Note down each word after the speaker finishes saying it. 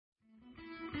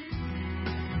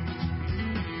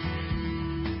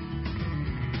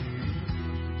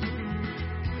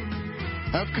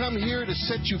I've come here to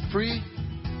set you free.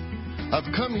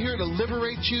 I've come here to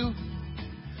liberate you.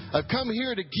 I've come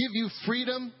here to give you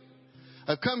freedom.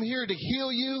 I've come here to heal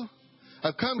you.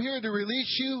 I've come here to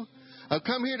release you. I've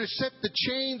come here to set the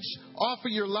chains off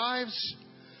of your lives.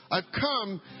 I've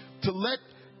come to let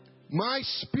my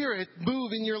Spirit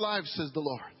move in your lives, says the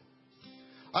Lord.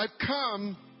 I've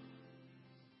come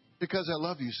because I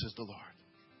love you, says the Lord.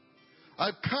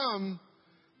 I've come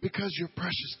because you're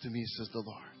precious to me, says the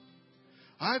Lord.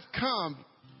 I've come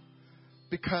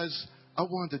because I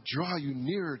want to draw you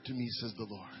nearer to me, says the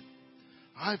Lord.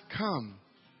 I've come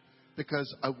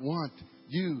because I want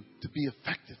you to be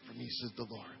effective for me, says the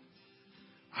Lord.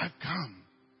 I've come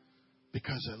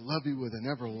because I love you with an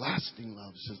everlasting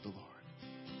love, says the Lord.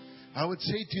 I would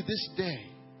say to you this day,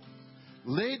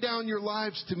 lay down your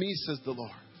lives to me, says the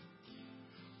Lord.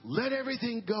 Let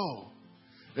everything go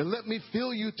and let me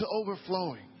fill you to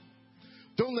overflowing.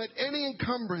 Don't let any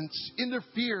encumbrance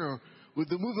interfere with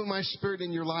the move of my Spirit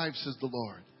in your lives, says the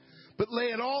Lord. But lay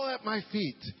it all at my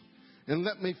feet and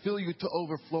let me fill you to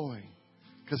overflowing,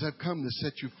 because I've come to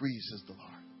set you free, says the Lord.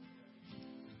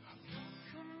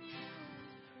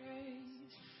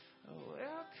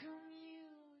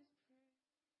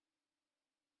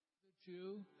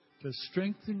 To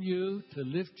strengthen you, to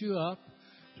lift you up,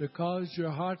 to cause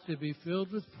your heart to be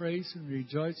filled with praise and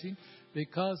rejoicing,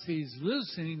 because He's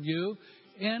loosening you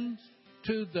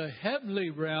into the heavenly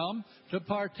realm to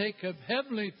partake of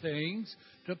heavenly things,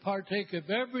 to partake of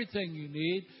everything you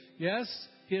need. Yes,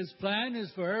 His plan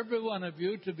is for every one of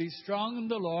you to be strong in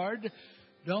the Lord.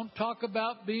 Don't talk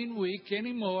about being weak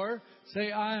anymore.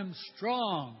 Say, I am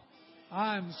strong.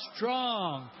 I'm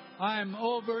strong. I'm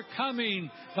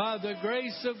overcoming by the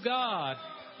grace of God.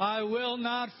 I will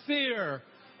not fear.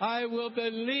 I will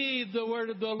believe the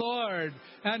word of the Lord,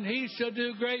 and He shall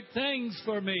do great things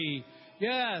for me.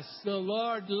 Yes, the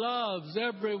Lord loves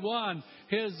everyone.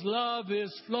 His love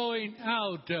is flowing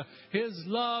out. His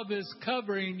love is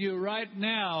covering you right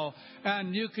now,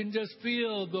 and you can just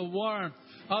feel the warmth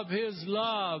of His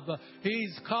love.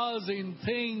 He's causing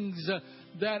things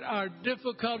that are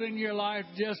difficult in your life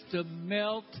just to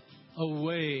melt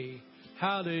away.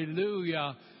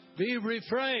 Hallelujah. Be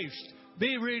refreshed.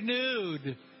 Be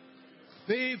renewed.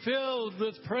 Be filled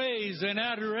with praise and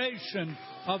adoration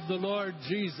of the Lord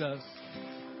Jesus.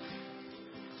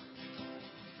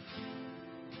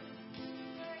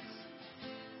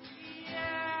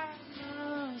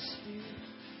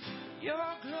 Your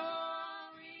glory.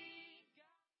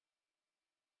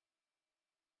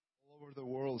 All over the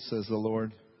world, says the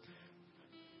Lord.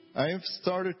 I have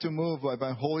started to move by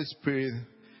my Holy Spirit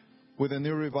with a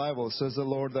new revival, says the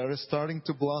Lord, that is starting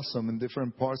to blossom in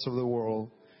different parts of the world.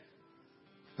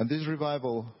 And this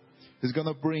revival is going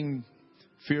to bring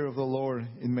fear of the Lord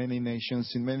in many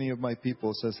nations, in many of my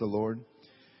people, says the Lord.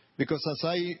 Because as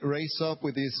I raise up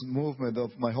with this movement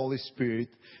of my Holy Spirit,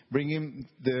 bringing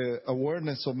the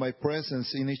awareness of my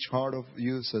presence in each heart of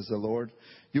you, says the Lord,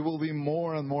 you will be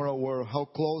more and more aware of how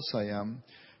close I am,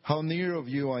 how near of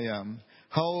you I am,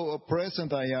 how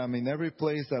present I am in every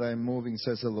place that I am moving,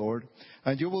 says the Lord.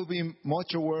 And you will be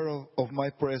much aware of my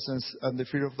presence, and the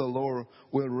fear of the Lord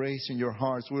will raise in your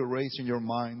hearts, will raise in your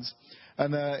minds.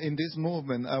 And in this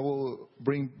movement, I will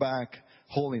bring back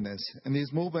holiness. In this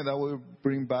movement, I will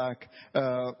bring back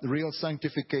real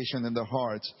sanctification in the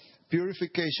hearts.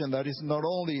 Purification that is not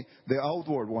only the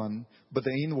outward one, but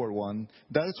the inward one.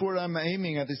 That is where I'm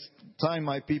aiming at this time,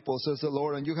 my people, says the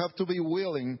Lord. And you have to be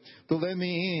willing to let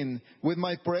me in with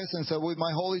my presence and with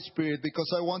my Holy Spirit,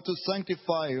 because I want to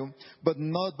sanctify you, but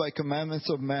not by commandments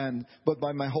of man, but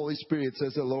by my Holy Spirit,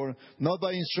 says the Lord. Not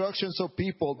by instructions of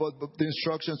people, but the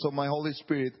instructions of my Holy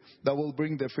Spirit that will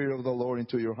bring the fear of the Lord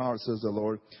into your heart, says the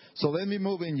Lord. So let me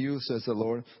move in you, says the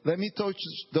Lord. Let me touch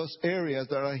those areas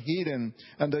that are hidden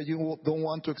and that you don't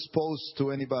want to expose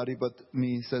to anybody but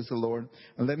me, says the Lord.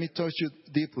 And let me touch you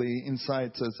deeply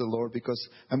inside, says the Lord, because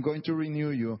I'm going to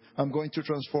renew you. I'm going to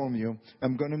transform you.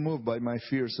 I'm going to move by my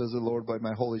fear, says the Lord, by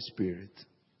my Holy Spirit.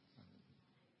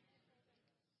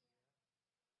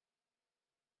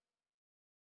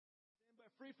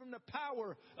 Free from the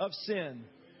power of sin.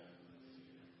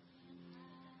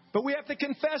 But we have to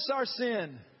confess our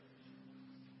sin.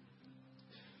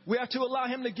 We have to allow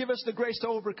Him to give us the grace to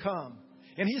overcome.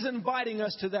 And He's inviting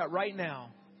us to that right now.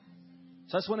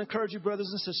 So I just want to encourage you, brothers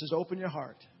and sisters, open your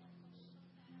heart.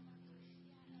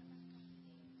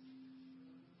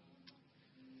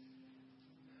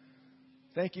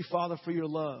 Thank you, Father, for your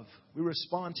love. We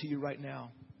respond to you right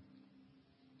now.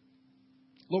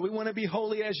 Lord, we want to be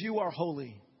holy as you are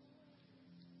holy.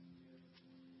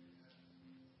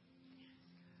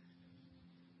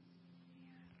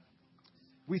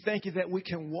 We thank you that we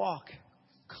can walk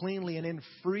cleanly and in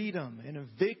freedom and in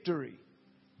victory.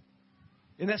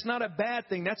 And that's not a bad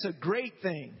thing. That's a great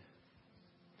thing.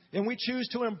 And we choose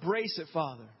to embrace it,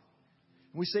 Father.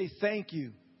 We say thank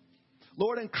you.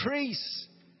 Lord, increase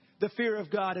the fear of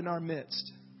God in our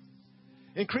midst.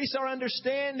 Increase our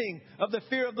understanding of the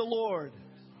fear of the Lord.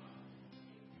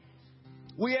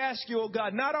 We ask you, oh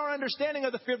God, not our understanding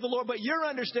of the fear of the Lord, but your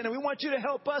understanding. We want you to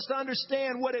help us to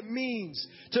understand what it means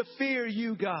to fear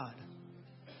you, God.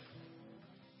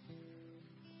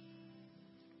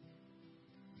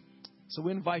 So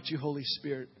we invite you, Holy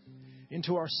Spirit,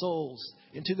 into our souls,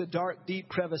 into the dark, deep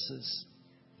crevices,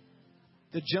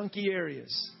 the junky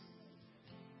areas.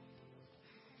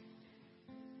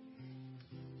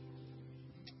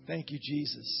 Thank you,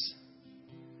 Jesus.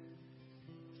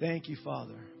 Thank you,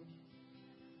 Father.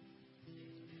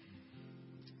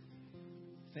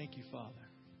 Thank you, Father.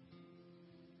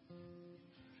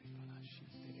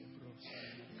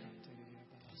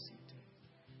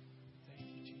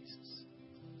 Thank you, Jesus.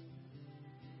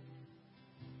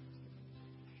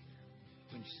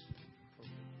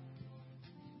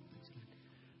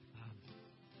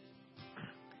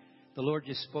 The Lord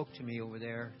just spoke to me over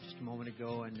there just a moment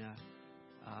ago, and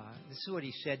this is what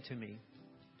He said to me.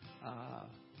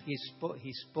 He's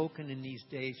spoken in these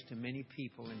days to many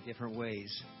people in different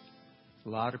ways. A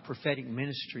lot of prophetic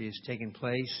ministry is taking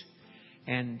place,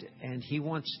 and He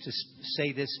wants to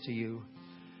say this to you.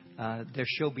 There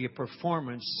shall be a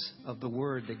performance of the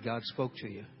word that God spoke to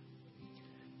you.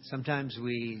 Sometimes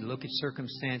we look at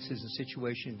circumstances and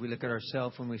situations, we look at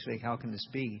ourselves and we say, how can this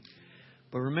be?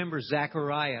 But remember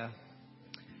Zechariah,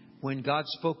 when God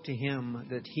spoke to him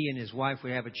that he and his wife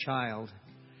would have a child,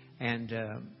 and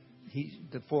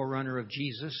the forerunner of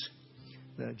Jesus,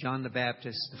 John the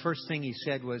Baptist, the first thing he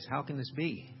said was, how can this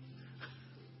be?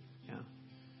 Yeah.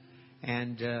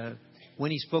 And when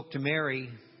he spoke to Mary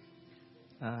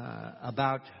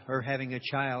about her having a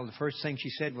child, the first thing she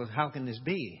said was, how can this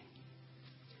be?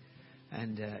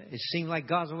 And it seemed like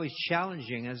God's always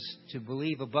challenging us to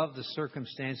believe above the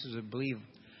circumstances, to believe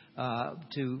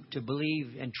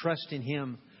and trust in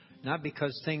Him, not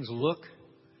because things look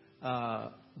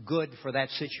good for that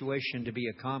situation to be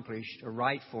accomplished or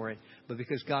right for it, but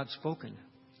because God's spoken.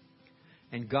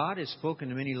 And God has spoken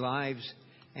to many lives,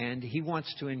 and He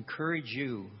wants to encourage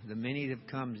you, the many that have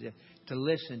come, to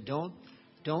listen.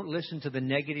 Don't listen to the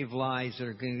negative lies that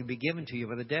are going to be given to you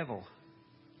by the devil,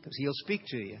 because he'll speak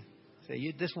to you.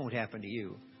 Say, this won't happen to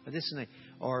you.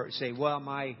 Or say, well,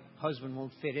 my husband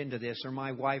won't fit into this, or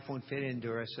my wife won't fit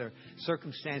into us, or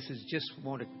circumstances just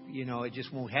won't, it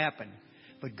just won't happen.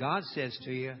 But God says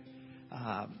to you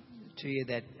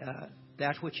that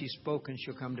that which He's spoken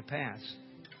shall come to pass.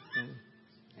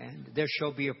 And there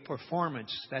shall be a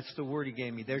performance. That's the word He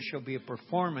gave me. There shall be a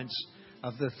performance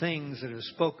of the things that are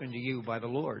spoken to you by the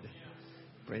Lord.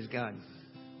 Praise God.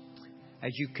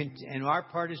 And our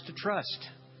part is to trust.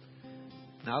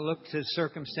 Not look to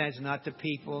circumstances, not to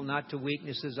people, not to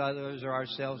weaknesses, others or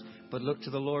ourselves, but look to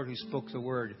the Lord who spoke the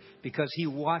word, because He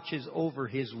watches over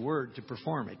His word to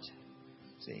perform it.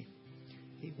 See,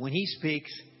 when He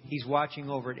speaks, He's watching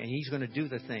over it, and He's going to do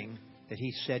the thing that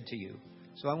He said to you.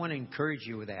 So I want to encourage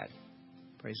you with that.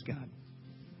 Praise God.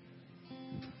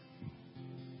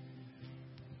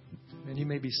 And you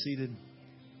may be seated.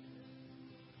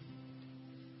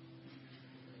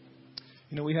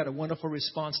 We had a wonderful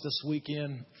response this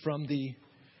weekend from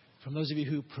those of you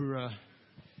who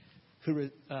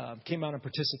came out and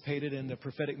participated in the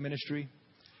prophetic ministry.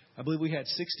 I believe we had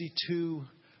 62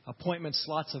 appointment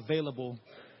slots available,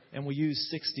 and we used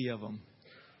 60 of them.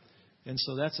 And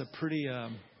so that's it's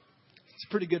a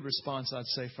pretty good response, I'd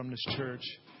say, from this church.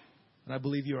 And I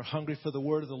believe you are hungry for the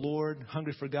word of the Lord,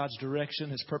 hungry for God's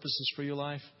direction, His purposes for your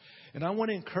life. And I want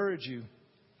to encourage you,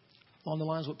 along the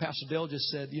lines of what Pastor Dale just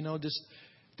said, just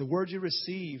the word you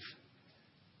receive,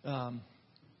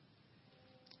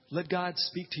 let God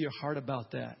speak to your heart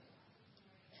about that.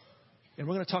 And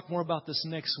we're going to talk more about this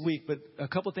next week, but a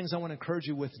couple of things I want to encourage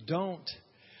you with.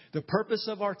 The purpose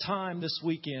of our time this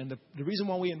weekend, the reason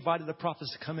why we invited the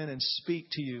prophets to come in and speak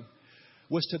to you,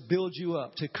 was to build you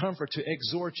up, to comfort, to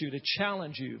exhort you, to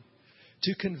challenge you,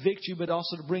 to convict you, but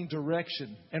also to bring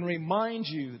direction and remind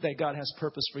you that God has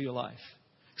purpose for your life.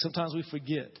 Sometimes we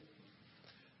forget.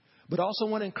 But also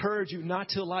want to encourage you not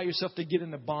to allow yourself to get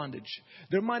into bondage.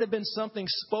 There might have been something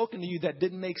spoken to you that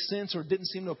didn't make sense or didn't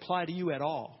seem to apply to you at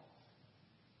all.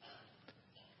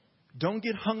 Don't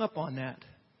get hung up on that.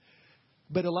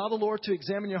 But allow the Lord to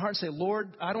examine your heart and say,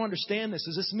 Lord, I don't understand this.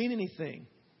 Does this mean anything?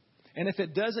 And if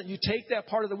it doesn't, you take that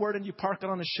part of the word and you park it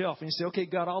on the shelf. And you say, okay,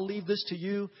 God, I'll leave this to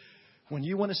you. When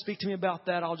you want to speak to me about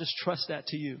that, I'll just trust that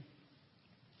to you.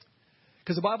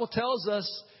 Because the Bible tells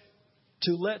us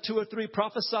to let 2 or 3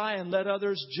 prophesy and let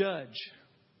others judge.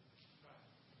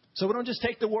 So we don't just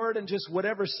take the word and just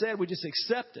whatever's said, we just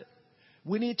accept it.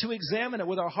 We need to examine it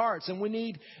with our hearts.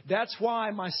 And that's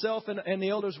why myself and the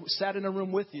elders sat in a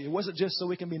room with you. It wasn't just so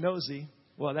we can be nosy.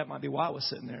 Well, that might be why I was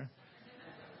sitting there.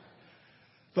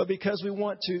 But because we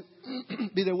want to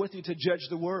be there with you to judge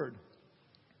the word.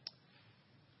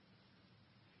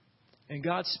 And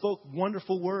God spoke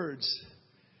wonderful words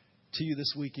to you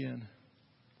this weekend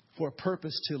for a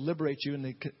purpose to liberate you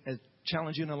and to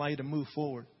challenge you and allow you to move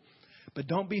forward. But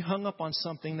don't be hung up on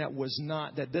something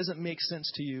that doesn't make sense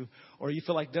to you or you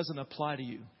feel like doesn't apply to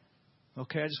you.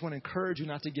 Okay, I just want to encourage you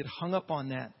not to get hung up on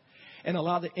that and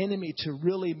allow the enemy to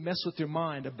really mess with your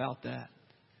mind about that.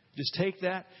 Just take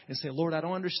that and say, Lord, I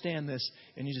don't understand this.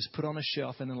 And you just put it on a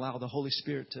shelf and allow the Holy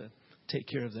Spirit to take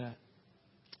care of that.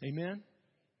 Amen.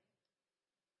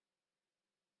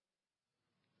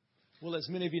 Well, as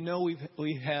many of you know,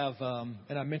 we have,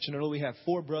 and I mentioned earlier, we have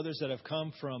 4 brothers that have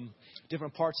come from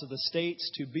different parts of the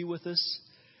states to be with us.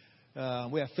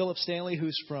 We have Philip Stanley,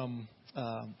 who's from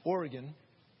Oregon,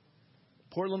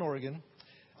 Portland, Oregon.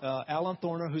 Alan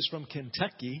Thorner, who's from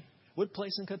Kentucky. What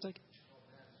place in Kentucky?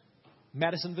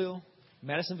 Madisonville,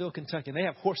 Kentucky. And they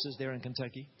have horses there in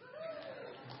Kentucky.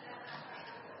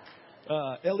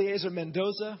 Eliezer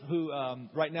Mendoza, who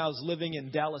right now is living in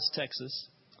Dallas, Texas,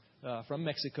 from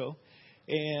Mexico.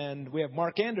 And we have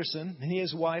Mark Anderson, and he and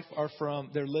his wife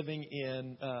they're living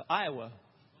in Iowa,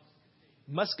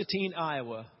 Muscatine,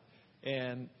 Iowa.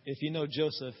 And if you know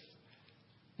Joseph,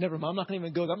 never mind, I'm not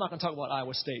going to talk about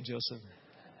Iowa State, Joseph.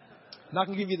 I'm not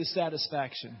going to give you the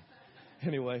satisfaction.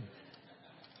 Anyway,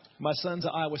 my son's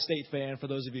an Iowa State fan, for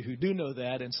those of you who do know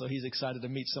that, and so he's excited to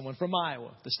meet someone from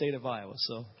Iowa, the state of Iowa.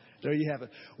 So there you have it.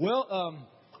 Well,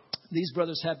 these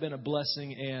brothers have been a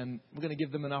blessing, and we're going to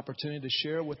give them an opportunity to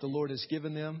share what the Lord has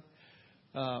given them.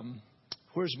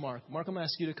 Where's Mark? Mark, I'm going to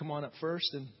ask you to come on up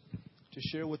first and to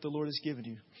share what the Lord has given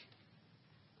you.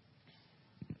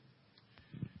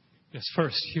 Yes,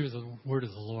 first, hear the word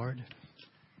of the Lord.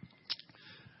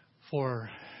 For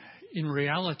in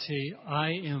reality, I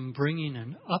am bringing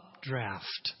an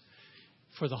updraft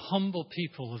for the humble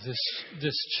people of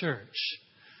this church.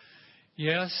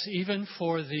 Yes, even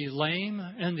for the lame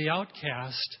and the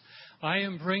outcast, I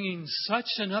am bringing such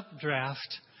an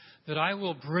updraft that I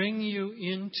will bring you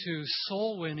into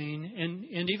soul winning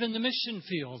and even the mission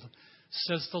field,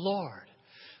 says the Lord.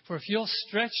 For if you'll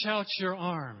stretch out your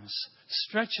arms,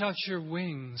 stretch out your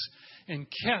wings, and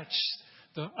catch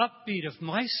the upbeat of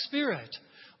my Spirit,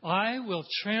 I will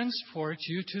transport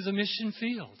you to the mission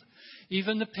field.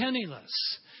 Even the penniless,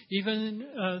 even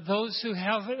those who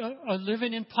are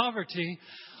living in poverty,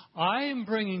 I am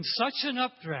bringing such an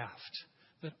updraft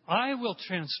that I will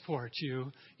transport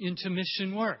you into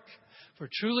mission work. For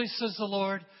truly, says the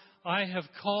Lord, I have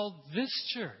called this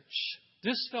church,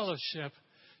 this fellowship,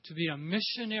 to be a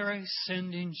missionary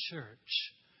sending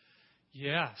church.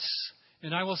 Yes,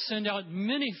 and I will send out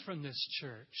many from this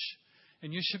church.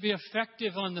 And you should be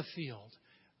effective on the field,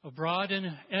 abroad and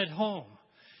at home.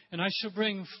 And I shall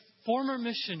bring former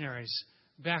missionaries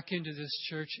back into this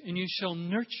church, and you shall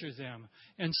nurture them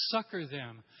and succor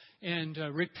them and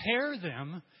repair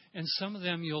them, and some of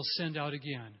them you'll send out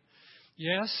again.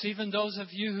 Yes, even those of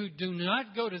you who do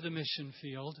not go to the mission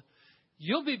field,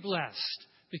 you'll be blessed,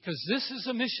 because this is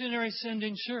a missionary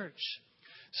sending church.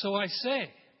 So I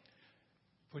say,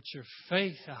 put your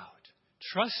faith out.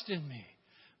 Trust in me.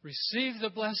 Receive the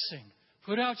blessing.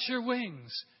 Put out your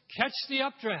wings. Catch the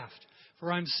updraft.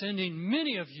 For I'm sending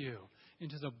many of you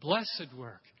into the blessed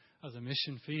work of the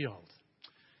mission field.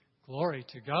 Glory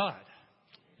to God.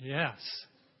 Yes.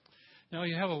 Now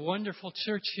you have a wonderful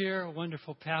church here, a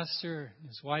wonderful pastor,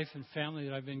 his wife and family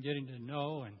that I've been getting to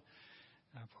know. And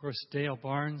of course, Dale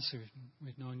Barnes, who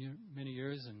we've known you many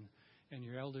years, and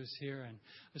your elders here. And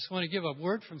I just want to give a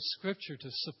word from Scripture to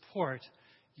support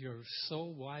your so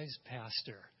wise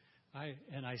pastor.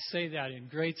 I say that in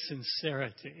great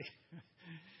sincerity.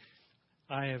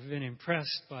 I have been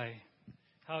impressed by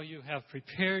how you have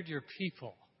prepared your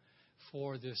people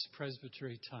for this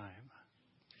presbytery time.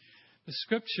 The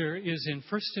Scripture is in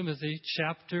 1 Timothy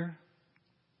chapter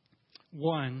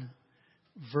 1,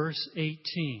 verse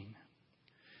 18.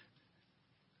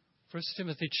 1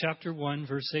 Timothy chapter 1,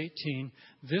 verse 18.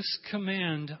 This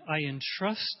command I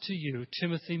entrust to you,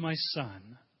 Timothy, my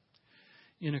son,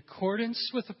 in accordance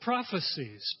with the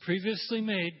prophecies previously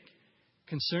made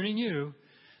concerning you,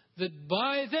 that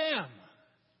by them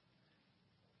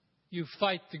you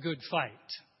fight the good fight.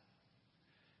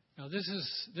 Now this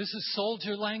is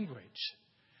soldier language.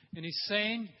 And he's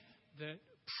saying that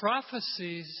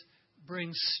prophecies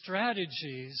bring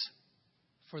strategies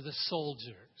for the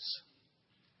soldiers.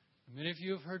 Many of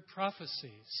you have heard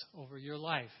prophecies over your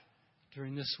life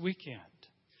during this weekend.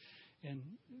 And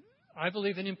I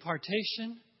believe in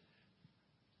impartation.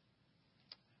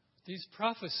 These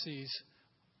prophecies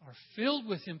are filled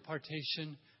with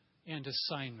impartation and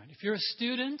assignment. If you're a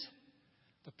student,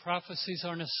 the prophecies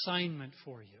are an assignment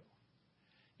for you.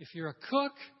 If you're a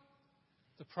cook,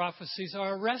 the prophecies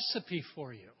are a recipe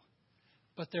for you.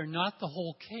 But they're not the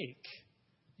whole cake.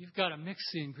 You've got to mix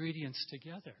the ingredients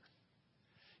together.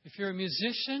 If you're a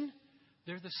musician,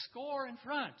 they're the score in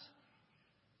front.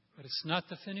 But it's not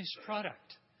the finished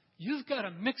product. You've got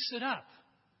to mix it up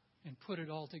and put it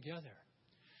all together.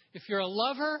 If you're a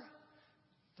lover,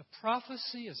 the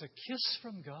prophecy is a kiss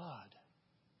from God.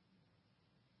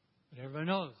 But everybody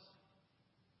knows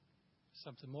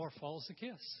something more follows the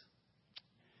kiss.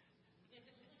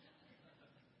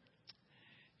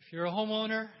 If you're a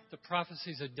homeowner, the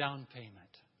prophecy is a down payment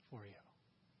for you.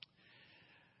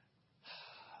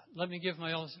 Let me give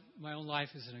my own life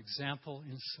as an example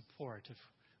in support of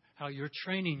how you're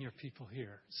training your people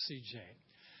here,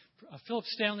 CJ. Philip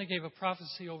Stanley gave a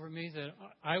prophecy over me that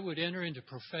I would enter into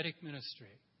prophetic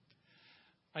ministry.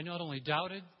 I not only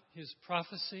doubted his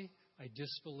prophecy, I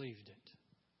disbelieved it.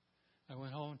 I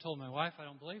went home and told my wife, I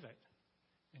don't believe it.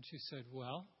 And she said,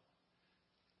 well,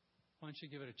 why don't you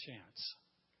give it a chance?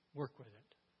 Work with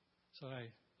it. So I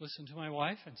listened to my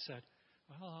wife and said,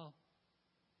 well, I'll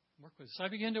work with it. So I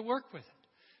began to work with it,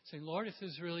 saying, Lord, if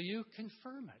this is really you,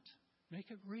 confirm it. Make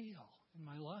it real in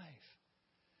my life.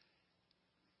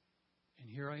 And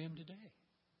here I am today.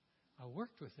 I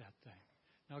worked with that thing.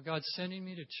 Now God's sending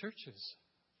me to churches,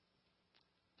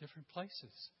 different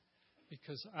places,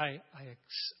 because I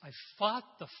fought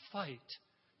the fight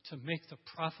to make the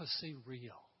prophecy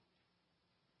real.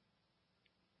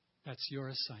 That's your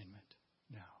assignment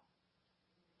now.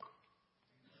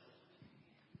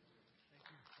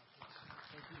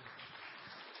 Thank you.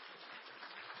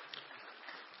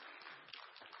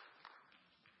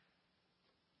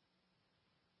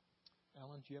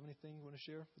 Alan, do you have anything you want to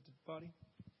share with the body?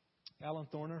 Alan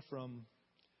Thorner from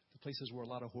the places where a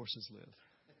lot of horses live.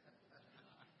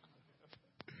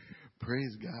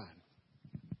 Praise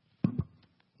God.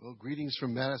 Well, greetings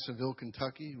from Madisonville,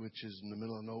 Kentucky, which is in the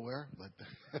middle of nowhere, but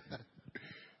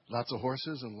lots of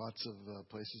horses and lots of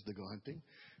places to go hunting.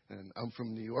 And I'm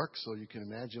from New York, so you can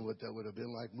imagine what that would have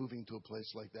been like moving to a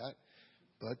place like that.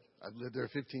 But I've lived there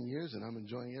 15 years, and I'm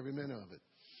enjoying every minute of it.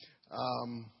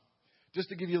 Just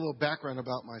to give you a little background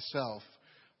about myself,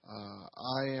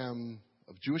 I am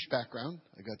of Jewish background.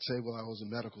 I got saved while I was in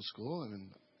medical school,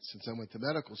 and since I went to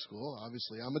medical school,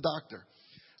 obviously I'm a doctor.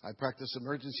 I practice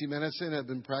emergency medicine. I've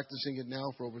been practicing it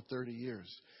now for over 30 years.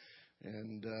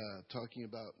 And talking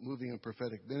about moving in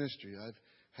prophetic ministry, I've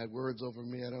had words over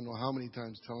me, I don't know how many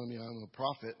times, telling me I'm a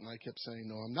prophet, and I kept saying,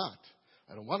 no, I'm not.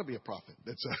 I don't want to be a prophet.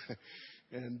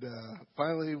 And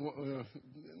finally,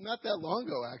 not that long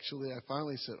ago, actually, I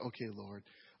finally said, okay, Lord,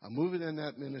 I'm moving in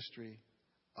that ministry.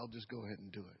 I'll just go ahead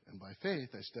and do it. And by faith,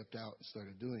 I stepped out and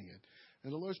started doing it.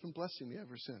 And the Lord's been blessing me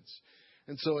ever since.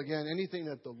 And so, again, anything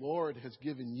that the Lord has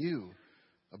given you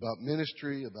about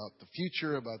ministry, about the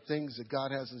future, about things that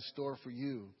God has in store for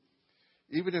you,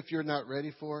 even if you're not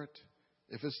ready for it,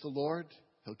 if it's the Lord,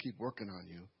 He'll keep working on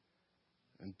you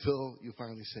until you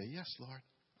finally say, yes, Lord,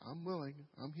 I'm willing,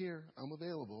 I'm here, I'm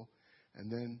available,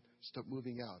 and then start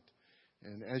moving out.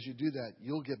 And as you do that,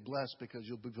 you'll get blessed because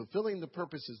you'll be fulfilling the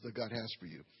purposes that God has for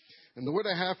you. And the word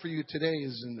I have for you today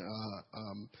is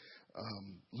in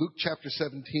Luke chapter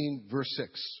 17, verse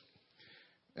 6.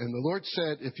 And the Lord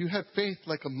said, if you have faith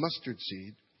like a mustard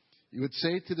seed, you would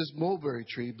say to this mulberry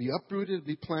tree, be uprooted,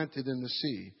 be planted in the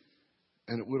sea,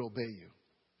 and it would obey you.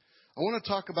 I want to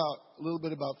talk about a little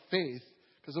bit about faith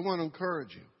because I want to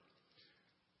encourage you.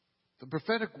 The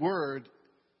prophetic word,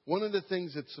 one of the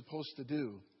things it's supposed to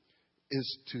do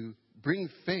is to bring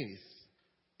faith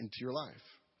into your life.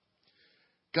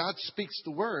 God speaks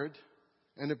the word,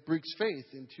 and it brings faith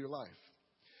into your life.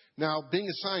 Now, being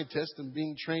a scientist and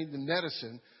being trained in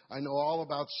medicine, I know all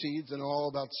about seeds and all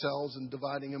about cells and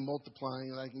dividing and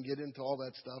multiplying, and I can get into all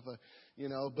that stuff,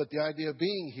 But the idea of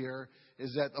being here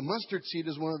is that a mustard seed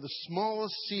is one of the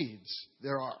smallest seeds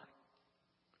there are.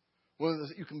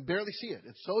 You can barely see it.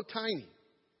 It's so tiny.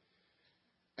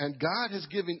 And God has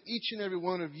given each and every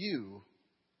one of you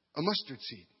a mustard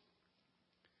seed.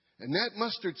 And that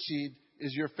mustard seed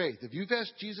is your faith. If you've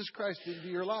asked Jesus Christ into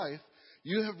your life,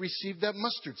 you have received that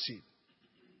mustard seed.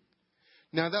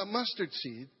 Now that mustard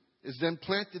seed is then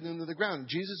planted into the ground.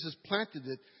 Jesus has planted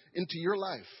it into your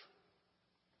life.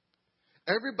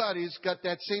 Everybody's got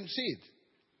that same seed.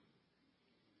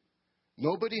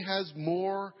 Nobody has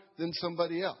more than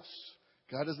somebody else.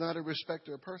 God is not a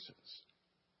respecter of persons.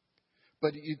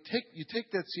 But you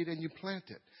take that seed and you plant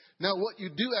it. Now, what you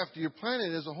do after you plant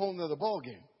it is a whole other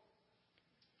ballgame.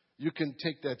 You can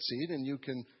take that seed and you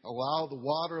can allow the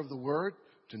water of the Word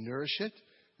to nourish it.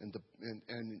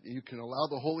 And you can allow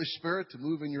the Holy Spirit to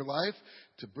move in your life,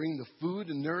 to bring the food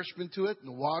and nourishment to it, and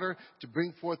the water to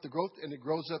bring forth the growth. And it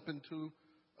grows up into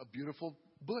a beautiful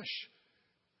bush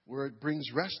where it brings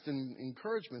rest and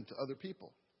encouragement to other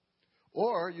people.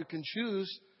 Or you can choose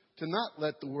to not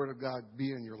let the Word of God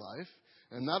be in your life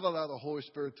and not allow the Holy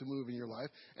Spirit to move in your life.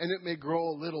 And it may grow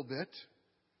a little bit,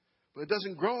 but it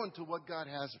doesn't grow into what God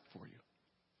has it for you.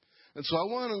 And so I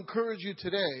want to encourage you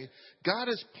today, God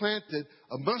has planted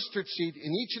a mustard seed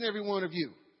in each and every one of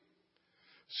you.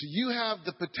 So you have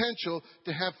the potential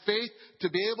to have faith to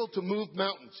be able to move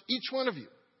mountains, each one of you.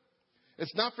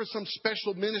 It's not for some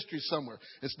special ministry somewhere.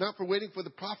 It's not for waiting for the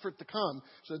prophet to come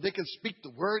so that they can speak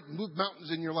the word and move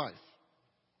mountains in your life.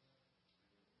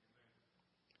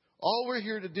 All we're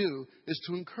here to do is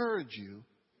to encourage you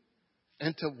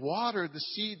and to water the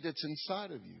seed that's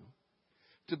inside of you,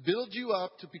 to build you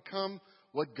up to become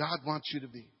what God wants you to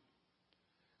be.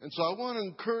 And so I want to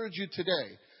encourage you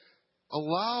today,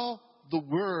 allow the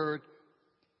Word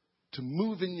to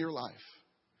move in your life.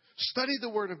 Study the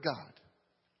Word of God.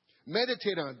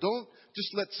 Meditate on it. Don't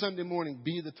just let Sunday morning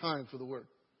be the time for the Word.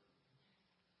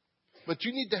 But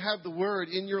you need to have the Word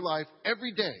in your life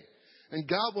every day. And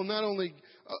God will not only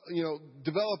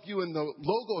develop you in the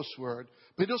Logos Word,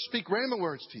 but He'll speak Rhema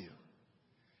words to you.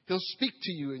 He'll speak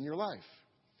to you in your life.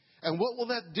 And what will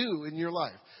that do in your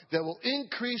life? That will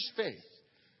increase faith.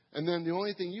 And then the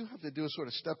only thing you have to do is sort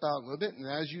of step out a little bit. And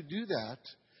as you do that,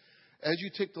 as you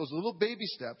take those little baby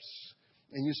steps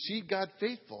and you see God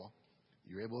faithful,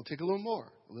 you're able to take a little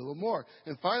more, a little more.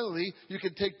 And finally, you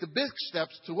can take the big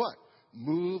steps to what?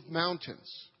 Move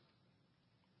mountains.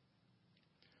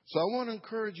 So I want to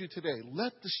encourage you today,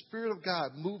 let the Spirit of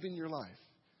God move in your life.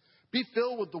 Be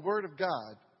filled with the Word of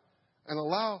God and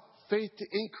allow faith to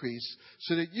increase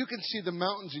so that you can see the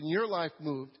mountains in your life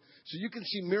moved, so you can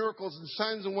see miracles and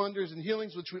signs and wonders and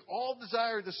healings which we all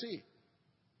desire to see.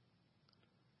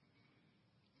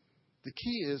 The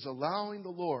key is allowing the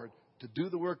Lord to do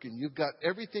the work, and you've got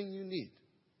everything you need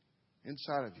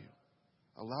inside of you.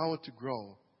 Allow it to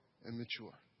grow and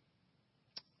mature.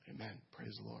 Amen.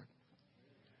 Praise the Lord.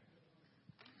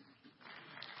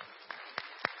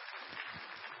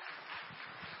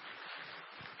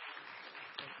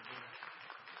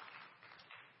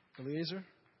 Eliezer,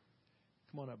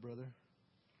 come on up, brother.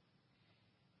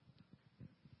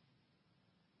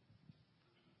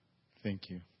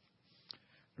 Thank you.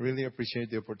 Really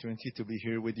appreciate the opportunity to be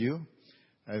here with you.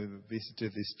 I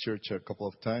visited this church a couple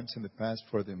of times in the past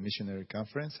for the missionary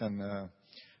conference, and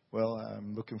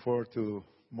I'm looking forward to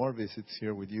more visits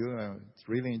here with you. I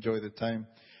really enjoy the time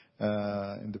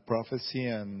in the prophecy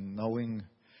and knowing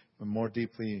more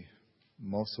deeply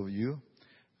most of you,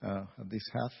 at least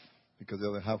half, because the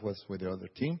other half was with the other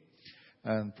team.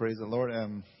 And praise the Lord,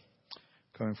 I'm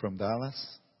coming from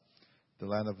Dallas, the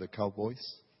land of the cowboys.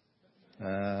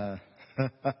 I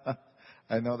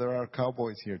know there are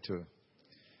cowboys here too.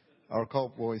 Our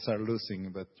cowboys are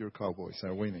losing, but your cowboys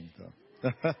are winning. So.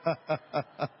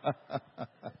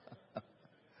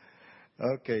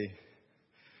 Okay,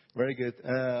 very good.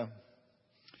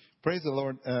 Praise the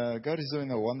Lord. God is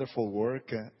doing a wonderful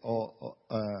work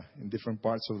in different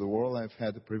parts of the world. I've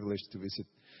had the privilege to visit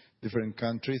different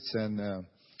countries, and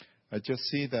I just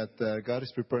see that God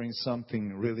is preparing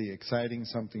something really exciting,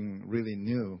 something really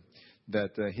new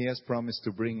that He has promised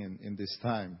to bring in this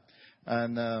time.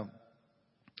 And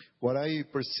what I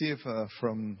perceive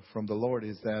from the Lord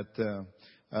is that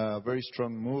a very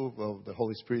strong move of the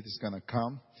Holy Spirit is going to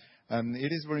come. And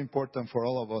it is very important for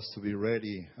all of us to be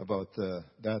ready about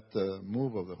that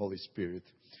move of the Holy Spirit.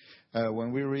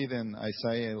 When we read in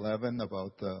Isaiah 11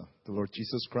 about the Lord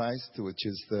Jesus Christ, which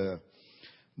is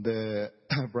the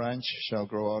branch shall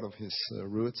grow out of his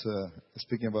roots,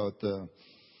 speaking about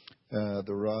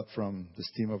the rod from the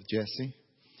stem of Jesse.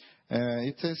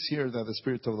 It says here that the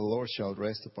Spirit of the Lord shall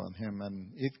rest upon him.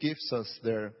 And it gives us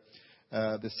there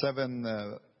the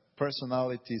 7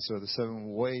 personalities or the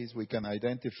 7 ways we can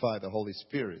identify the Holy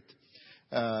Spirit.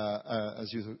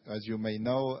 As you may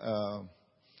know,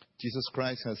 Jesus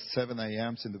Christ has 7 I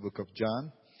ams in the book of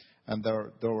John. And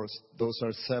those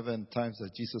are 7 times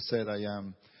that Jesus said, I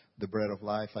am the bread of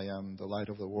life, I am the light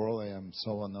of the world, I am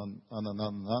so on and on and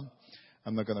on.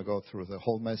 I'm not going to go through the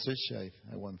whole message. I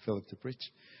want Philip to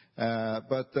preach.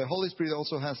 But the Holy Spirit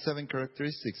also has 7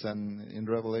 characteristics, and in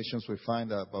Revelations we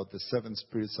find about the 7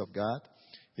 spirits of God.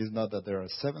 It's not that there are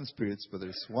 7 spirits, but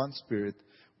there's one Spirit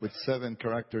with 7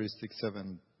 characteristics,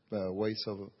 7 ways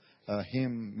of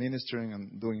Him ministering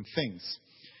and doing things.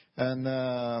 And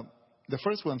the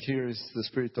first one here is the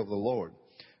Spirit of the Lord.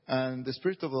 And the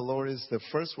Spirit of the Lord is the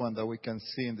first one that we can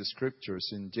see in the Scriptures.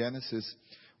 In Genesis,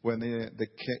 when the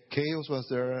chaos was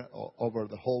there over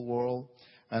the whole world,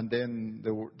 and then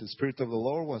the Spirit of the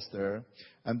Lord was there,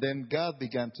 and then God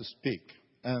began to speak.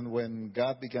 And when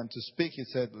God began to speak, He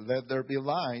said, "Let there be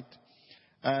light."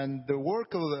 And the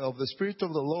work of the Spirit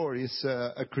of the Lord is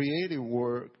a creative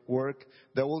work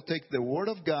that will take the Word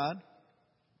of God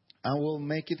and will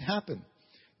make it happen.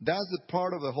 That's the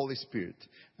part of the Holy Spirit.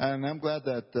 And I'm glad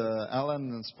that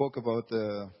Alan spoke about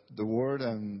the Word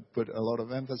and put a lot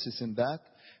of emphasis in that,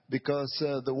 because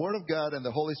the Word of God and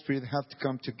the Holy Spirit have to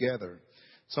come together.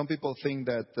 Some people think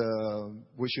that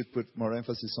we should put more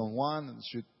emphasis on one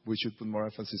and we should put more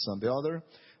emphasis on the other.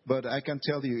 But I can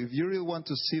tell you, if you really want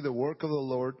to see the work of the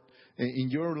Lord in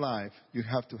your life, you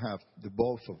have to have the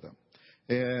both of them.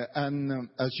 And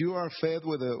as you are fed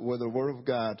with the Word of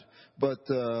God, but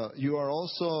you are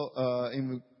also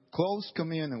in close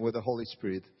communion with the Holy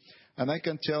Spirit. And I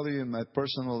can tell you in my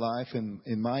personal life,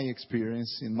 in my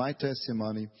experience, in my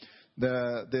testimony,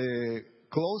 the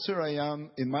closer I am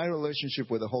in my relationship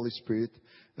with the Holy Spirit,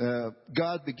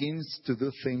 God begins to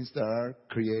do things that are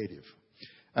creative.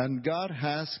 And God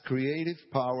has creative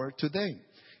power today.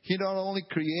 He not only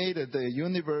created the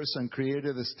universe and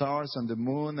created the stars and the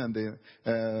moon and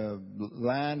the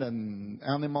land and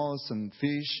animals and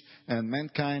fish and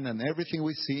mankind and everything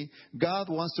we see. God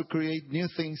wants to create new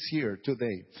things here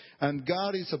today. And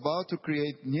God is about to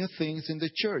create new things in the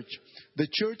church. The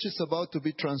church is about to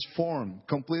be transformed,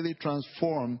 completely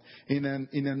transformed in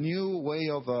a new way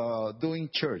of doing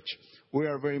church. We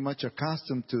are very much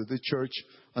accustomed to the church.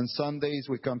 On Sundays,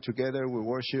 we come together, we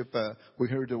worship, we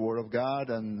hear the Word of God,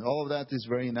 and all of that is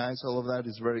very nice. All of that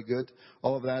is very good.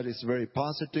 All of that is very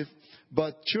positive.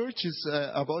 But church is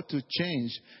about to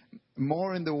change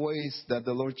more in the ways that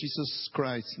the Lord Jesus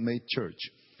Christ made church.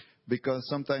 Because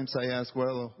sometimes I ask,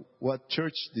 well, what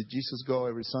church did Jesus go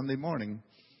every Sunday morning?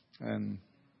 And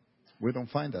we don't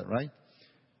find that, right?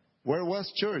 Where was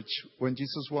church when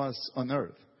Jesus was on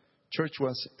earth? Church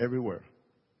was everywhere.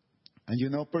 And you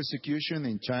know, persecution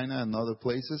in China and other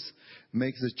places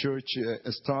makes the church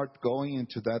start going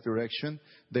into that direction.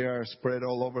 They are spread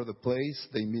all over the place.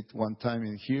 They meet one time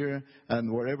in here,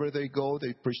 and wherever they go,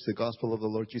 they preach the gospel of the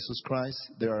Lord Jesus Christ.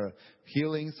 There are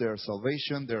healings, there are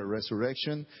salvation, there are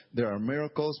resurrection, there are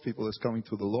miracles. People is coming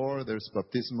to the Lord. There's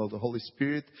baptism of the Holy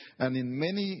Spirit. And in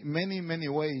many, many, many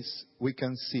ways, we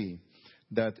can see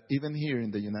that even here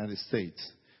in the United States,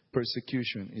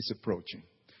 persecution is approaching.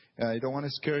 I don't want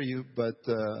to scare you, but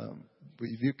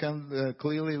if you can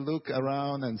clearly look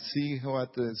around and see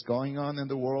what is going on in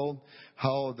the world,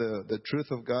 how the truth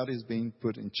of God is being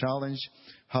put in challenge,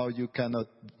 how you cannot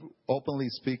openly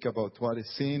speak about what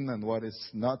is sin and what is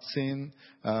not sin,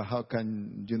 how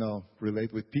can,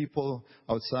 relate with people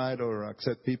outside or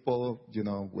accept people,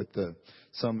 with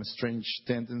some strange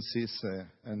tendencies,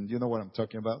 and you know what I'm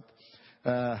talking about.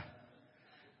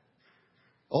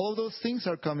 All of those things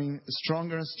are coming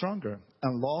stronger and stronger.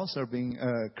 And laws are being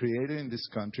created in this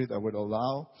country that would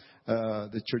allow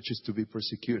the churches to be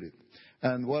persecuted.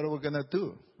 And what are we going to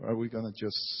do? Are we going to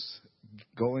just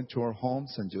go into our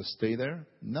homes and just stay there?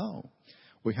 No.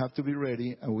 We have to be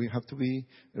ready, and we have to be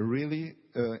really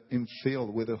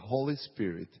infilled with the Holy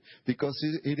Spirit. Because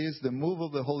it is the move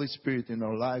of the Holy Spirit in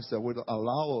our lives that would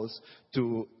allow us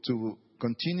to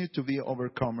continue to be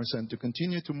overcomers and to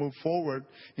continue to move forward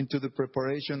into the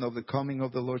preparation of the coming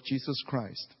of the Lord Jesus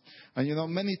Christ.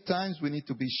 And many times we need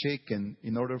to be shaken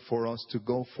in order for us to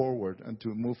go forward and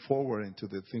to move forward into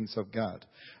the things of God.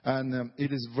 And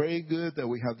it is very good that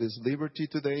we have this liberty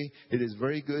today. It is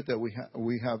very good that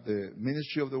we have the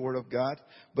ministry of the Word of God.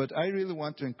 But I really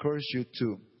want to encourage you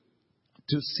to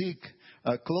seek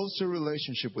a closer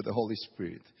relationship with the Holy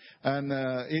Spirit. And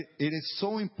it is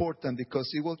so important because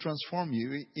it will transform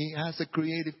you. It has a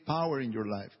creative power in your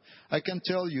life. I can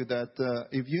tell you that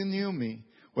if you knew me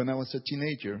when I was a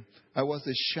teenager, I was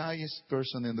the shyest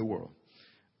person in the world.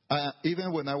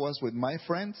 Even when I was with my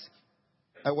friends,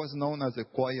 I was known as the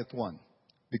quiet one.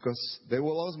 Because they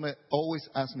will always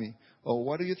ask me, "Oh,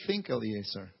 what do you think,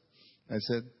 Eliezer?" I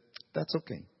said, "That's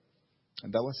okay."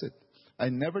 And that was it. I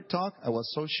never talked. I was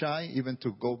so shy even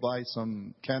to go buy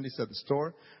some candies at the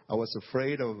store. I was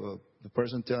afraid of the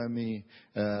person telling me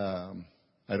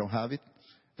I don't have it.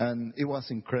 And it was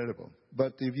incredible.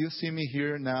 But if you see me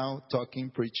here now, talking,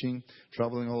 preaching,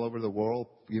 traveling all over the world,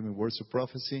 giving words of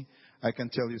prophecy, I can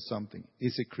tell you something.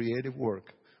 It's a creative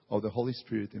work of the Holy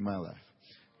Spirit in my life.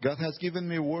 God has given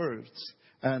me words,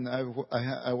 and I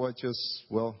was just,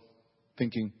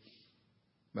 thinking,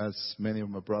 as many of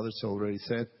my brothers already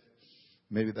said,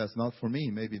 maybe that's not for me.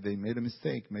 Maybe they made a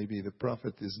mistake. Maybe the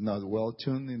prophet is not well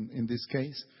tuned in this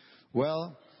case.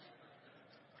 Well,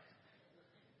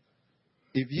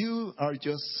 if you are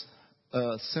just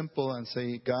simple and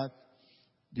say, God,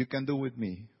 you can do with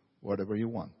me whatever you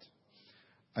want,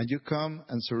 and you come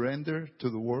and surrender to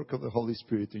the work of the Holy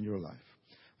Spirit in your life,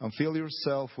 and fill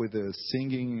yourself with the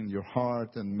singing in your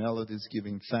heart and melodies,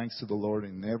 giving thanks to the Lord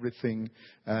in everything,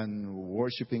 and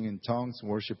worshiping in tongues,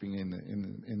 worshiping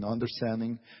in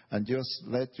understanding, and just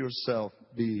let yourself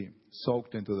be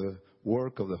soaked into the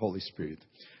work of the Holy Spirit.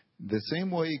 The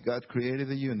same way God created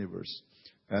the universe,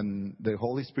 and the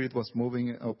Holy Spirit was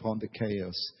moving upon the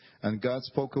chaos, and God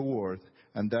spoke a word,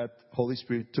 and that Holy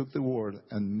Spirit took the word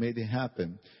and made it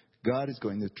happen. God is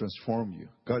going to transform you.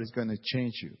 God is going to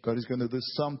change you. God is going to do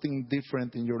something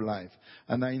different in your life.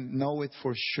 And I know it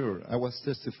for sure. I was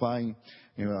testifying,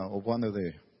 of one of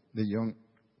the young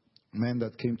men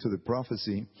that came to the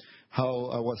prophecy, how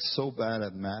I was so bad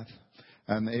at math.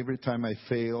 And every time I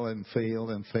fail,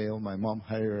 my mom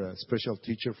hired a special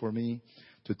teacher for me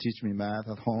to teach me math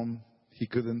at home. He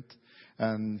couldn't.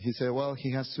 And he said,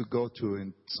 he has to go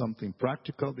to something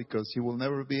practical because he will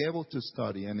never be able to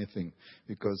study anything.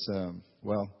 Because,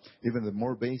 even the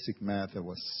more basic math, it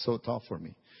was so tough for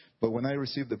me. But when I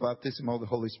received the baptism of the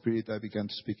Holy Spirit, I began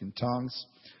to speak in tongues.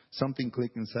 Something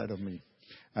clicked inside of me.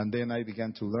 And then I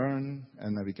began to learn,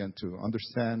 and I began to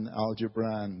understand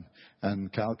algebra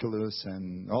and calculus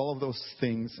and all of those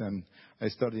things. And I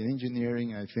studied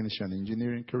engineering. I finished an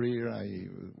engineering career. I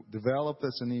developed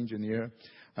as an engineer.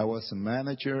 I was a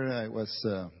manager. I was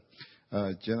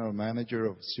a general manager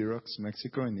of Xerox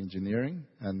Mexico in engineering,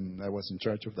 and I was in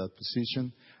charge of that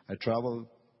position. I traveled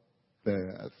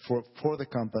for the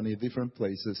company, different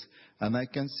places, and I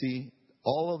can see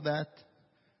all of that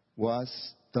was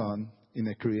done in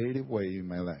a creative way in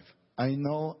my life. I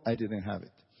know I didn't have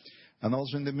it. And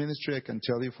also in the ministry, I can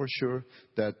tell you for sure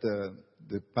that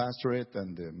the pastorate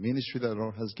and the ministry that the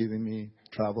Lord has given me,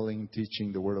 traveling,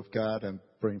 teaching the Word of God and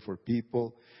praying for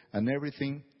people, and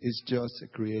everything is just a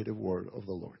creative word of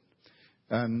the Lord.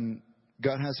 And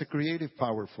God has a creative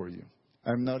power for you.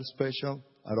 I'm not special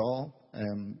at all.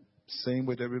 I'm same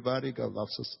with everybody. God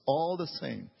loves us all the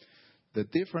same. The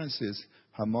difference is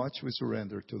how much we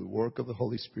surrender to the work of the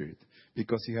Holy Spirit,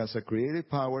 because He has a creative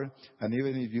power, and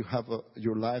even if you have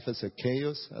your life as a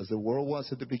chaos, as the world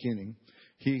was at the beginning,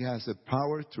 He has the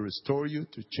power to restore you,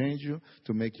 to change you,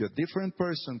 to make you a different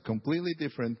person, completely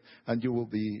different, and you will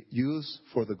be used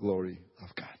for the glory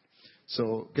of God.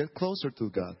 So get closer to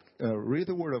God, read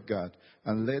the Word of God,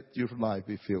 and let your life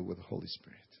be filled with the Holy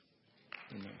Spirit.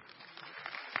 Amen.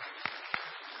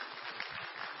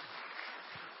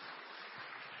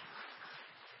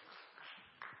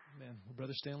 Amen. Well,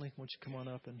 Brother Stanley, why don't you come on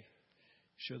up and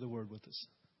share the word with us?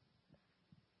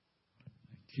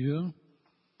 Thank you.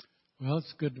 Well,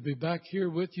 it's good to be back here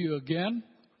with you again.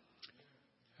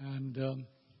 And,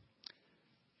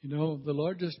 the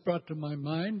Lord just brought to my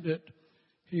mind that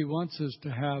He wants us to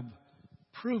have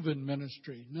proven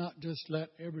ministry, not just let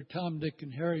every Tom, Dick,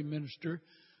 and Harry minister,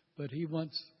 but He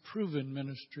wants proven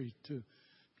ministry to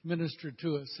minister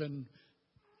to us. And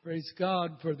praise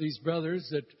God for these brothers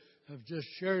that have just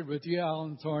shared with you,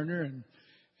 Alan Thorner and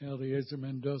Eliezer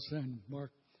Mendoza and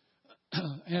Mark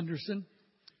Anderson.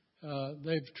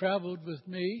 They've traveled with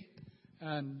me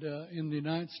and in the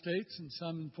United States and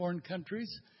some in foreign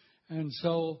countries. And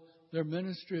so their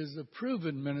ministry is a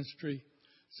proven ministry.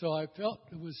 So I felt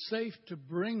it was safe to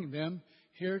bring them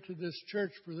here to this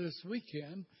church for this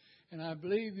weekend. And I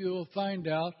believe you will find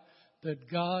out that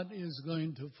God is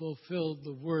going to fulfill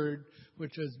the word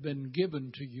which has been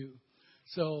given to you.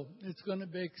 So it's going to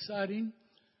be exciting.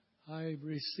 I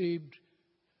received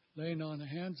laying on of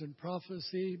hands and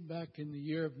prophecy back in the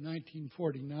year of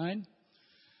 1949.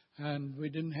 And we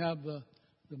didn't have the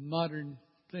modern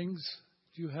things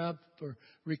you have for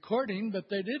recording, but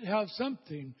they did have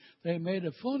something. They made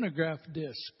a phonograph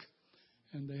disc,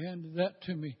 and they handed that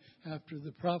to me after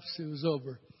the prophecy was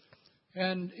over.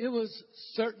 And it was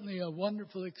certainly a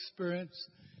wonderful experience.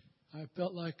 I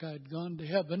felt like I'd gone to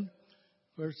heaven.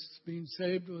 Of course, being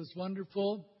saved was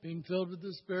wonderful. Being filled with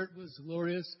the Spirit was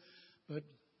glorious. But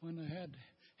when I had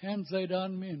hands laid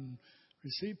on me and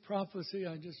received prophecy,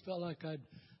 I just felt like I'd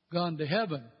gone to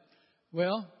heaven.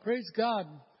 Well, praise God.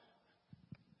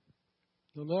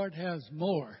 The Lord has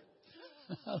more.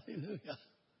 Hallelujah.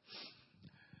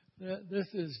 This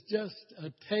is just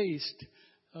a taste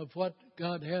of what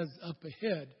God has up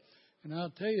ahead. And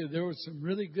I'll tell you, there were some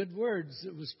really good words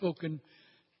that was spoken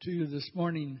to you this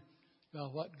morning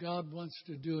about what God wants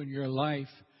to do in your life.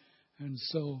 And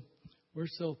so we're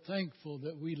so thankful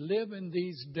that we live in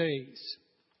these days.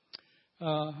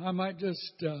 I might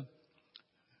just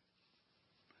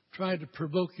try to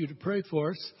provoke you to pray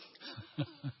for us.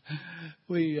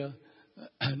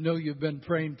 I know you've been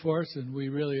praying for us, and we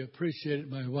really appreciate it.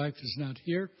 My wife is not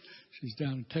here. She's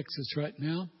down in Texas right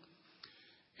now.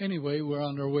 Anyway, we're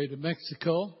on our way to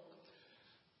Mexico,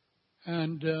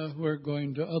 and we're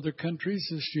going to other countries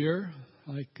this year,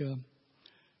 like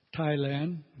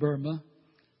Thailand, Burma,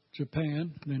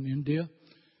 Japan, and then India,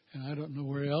 and I don't know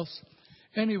where else.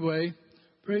 Anyway,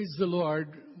 praise the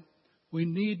Lord. We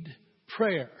need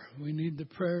prayer. We need the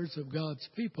prayers of God's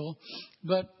people.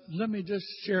 But let me just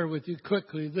share with you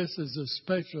quickly, this is a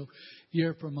special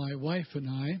year for my wife and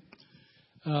I.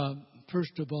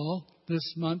 First of all,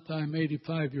 this month I'm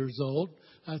 85 years old.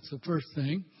 That's the first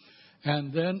thing.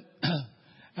 And then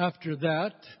after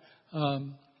that,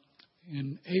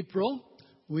 in April,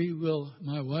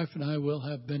 my wife and I will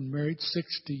have been married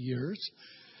 60 years.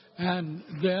 And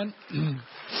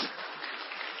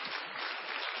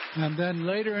then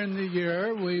later in the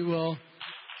year, we will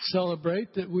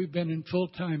celebrate that we've been in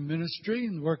full-time ministry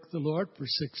and worked the Lord for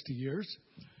 60 years.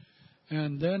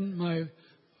 And then my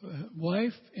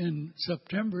wife in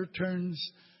September turns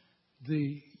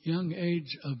the young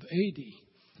age of 80.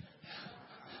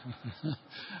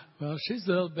 Well, she's a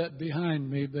little bit behind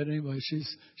me, but anyway,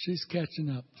 she's catching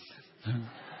up.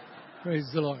 Praise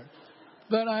the Lord.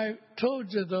 But I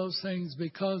told you those things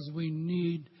because we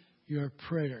need your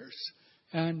prayers.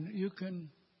 And you can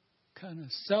kind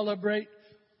of celebrate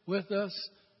with us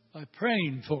by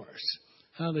praying for us.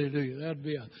 Hallelujah. That'd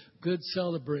be a good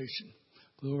celebration.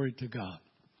 Glory to God.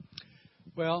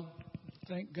 Well,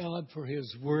 thank God for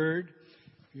His Word.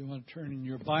 If you want to turn in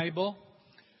your Bible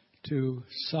to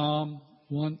Psalm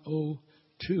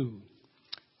 102.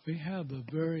 We have a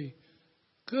very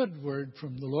good word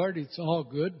from the Lord. It's all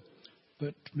good.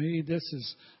 But to me, this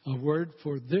is a word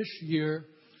for this year.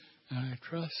 And I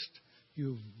trust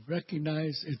you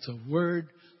recognize it's a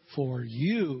word for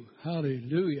you.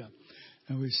 Hallelujah.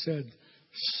 And we said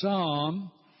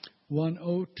Psalm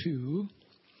 102.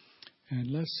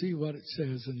 And let's see what it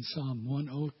says in Psalm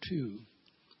 102.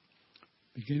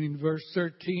 Beginning verse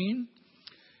 13.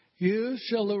 You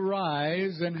shall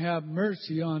arise and have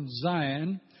mercy on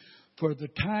Zion, for the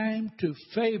time to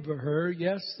favor her,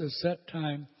 yes, the set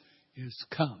time is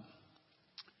come.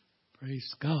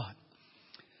 Praise God.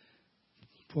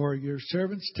 For your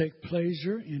servants take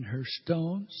pleasure in her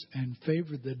stones and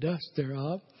favor the dust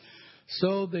thereof.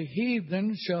 So the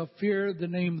heathen shall fear the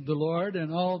name of the Lord,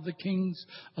 and all the kings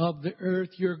of the earth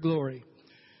your glory.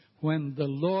 When the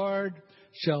Lord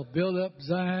shall build up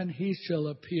Zion, He shall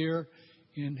appear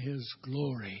in His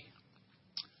glory.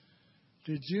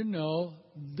 Did you know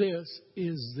this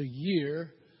is the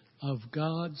year of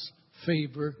God's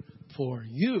favor for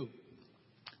you?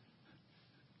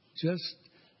 Just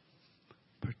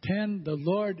pretend the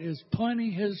Lord is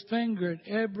pointing His finger at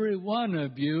every one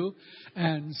of you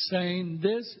and saying,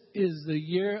 this is the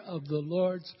year of the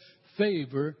Lord's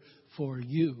favor for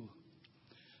you.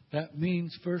 That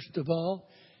means, first of all,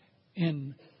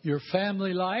 in your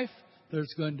family life,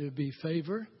 there's going to be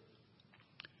favor.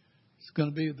 It's going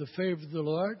to be the favor of the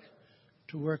Lord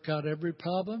to work out every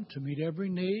problem, to meet every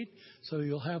need. So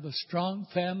you'll have a strong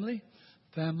family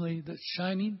that's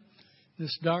shining in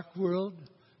this dark world,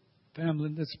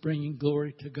 family that's bringing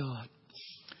glory to God.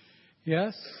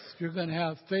 Yes, you're going to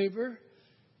have favor.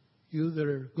 You that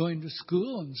are going to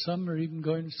school, and some are even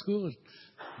going to school at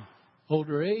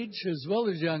older age as well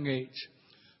as young age.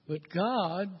 But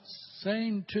God's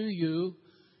saying to you,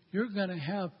 you're going to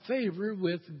have favor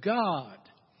with God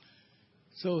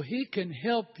so He can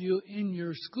help you in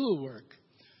your schoolwork.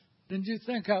 Didn't you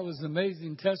think that was an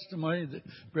amazing testimony that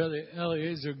Brother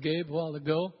Eliezer gave a while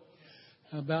ago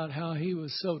about how he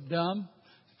was so dumb?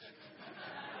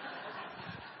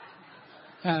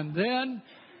 And then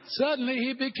suddenly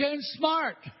he became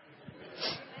smart.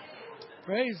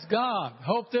 Praise God.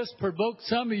 Hope this provoked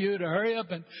some of you to hurry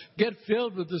up and get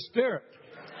filled with the Spirit.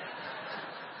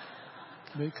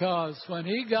 Because when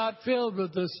he got filled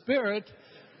with the Spirit,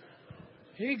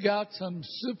 he got some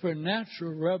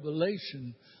supernatural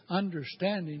revelation,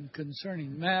 understanding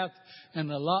concerning math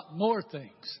and a lot more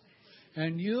things.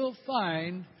 And you'll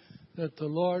find that the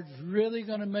Lord's really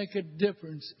going to make a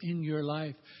difference in your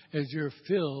life as you're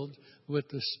filled with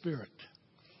the Spirit.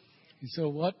 And so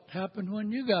what happened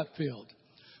when you got filled?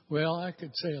 Well, I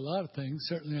could say a lot of things.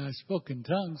 Certainly I spoke in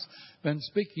tongues. Been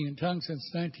speaking in tongues since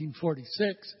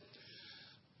 1946.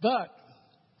 But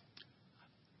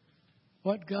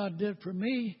what God did for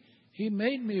me, He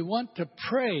made me want to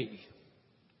pray.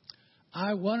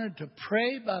 I wanted to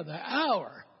pray by the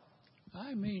hour.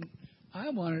 I mean, I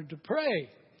wanted to pray.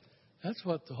 That's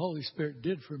what the Holy Spirit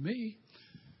did for me.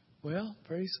 Well,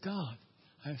 praise God.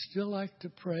 I still like to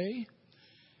pray.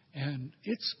 And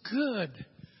it's good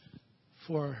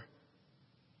for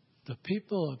the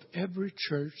people of every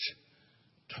church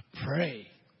to pray.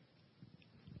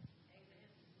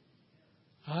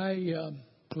 I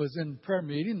was in prayer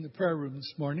meeting, the prayer room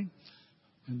this morning,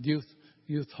 in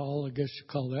youth hall, I guess you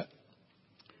call that.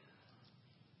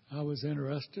 I was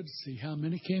interested to see how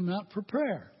many came out for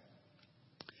prayer.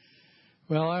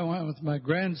 Well, I went with my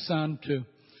grandson to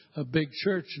a big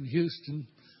church in Houston.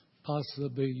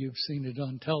 Possibly you've seen it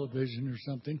on television or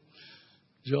something.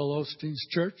 Joel Osteen's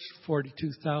church,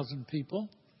 42,000 people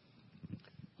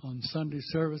on Sunday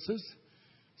services.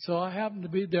 So I happened to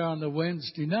be there on the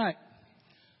Wednesday night.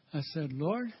 I said,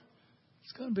 Lord,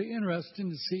 it's going to be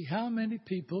interesting to see how many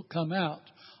people come out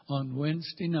on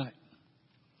Wednesday night.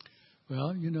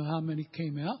 Well, you know how many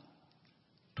came out?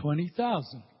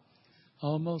 20,000.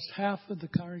 Almost half of the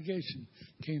congregation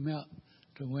came out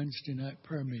to Wednesday night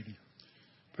prayer meeting.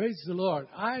 Praise the Lord.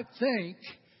 I think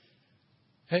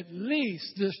at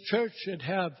least this church should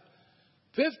have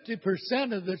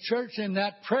 50% of the church in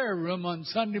that prayer room on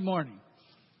Sunday morning.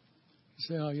 You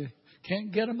say, oh, you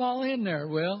can't get them all in there.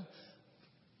 Well,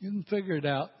 you can figure it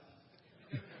out.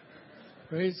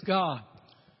 Praise God.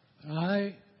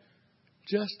 I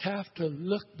just have to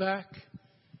look back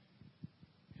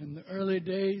in the early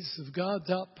days of God's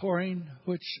outpouring,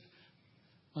 which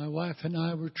my wife and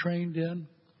I were trained in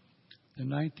the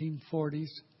 1940s.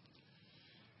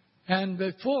 And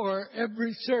before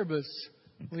every service,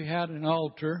 we had an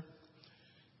altar,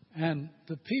 and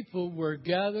the people were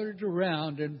gathered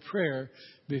around in prayer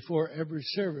before every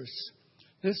service.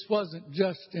 This wasn't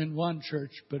just in one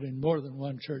church, but in more than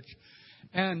one church.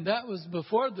 And that was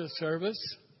before the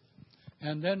service.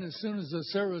 And then as soon as the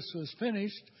service was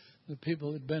finished, the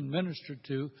people had been ministered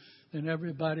to, then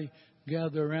everybody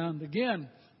gathered around again,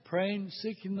 praying,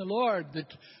 seeking the Lord,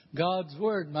 that God's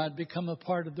Word might become a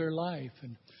part of their life.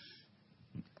 And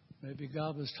maybe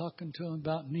God was talking to them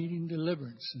about needing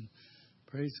deliverance. And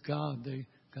praise God, they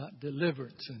got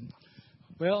deliverance. And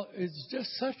well, it's just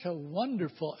such a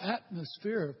wonderful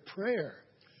atmosphere of prayer.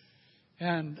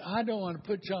 And I don't want to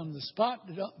put you on the spot,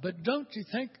 but don't you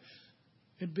think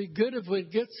it'd be good if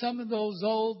we'd get some of those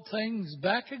old things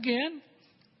back again?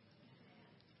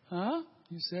 Huh?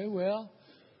 You say, well,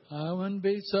 I wouldn't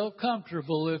be so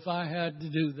comfortable if I had to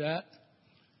do that.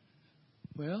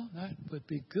 Well, that would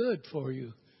be good for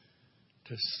you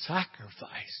to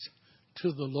sacrifice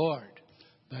to the Lord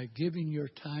by giving your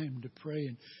time to pray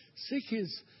and seek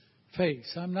His face.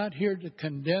 I'm not here to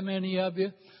condemn any of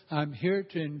you. I'm here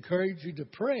to encourage you to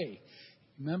pray.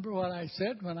 Remember what I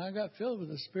said when I got filled with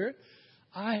the Spirit?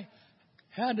 I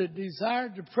had a desire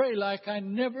to pray like I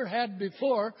never had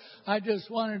before. I just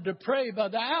wanted to pray by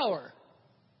the hour.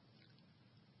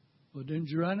 Well, didn't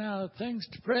you run out of things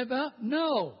to pray about?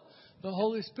 No. The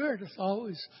Holy Spirit has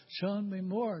always shown me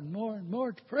more and more and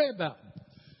more to pray about.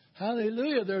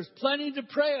 Hallelujah. There's plenty to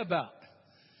pray about.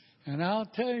 And I'll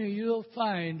tell you, you'll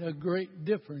find a great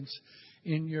difference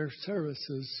in your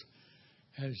services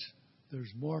as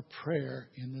there's more prayer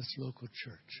in this local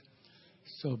church.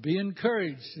 So be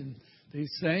encouraged in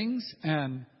these things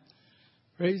and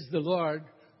praise the Lord.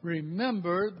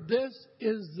 Remember, this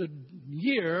is the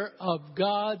year of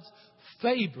God's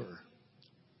favor.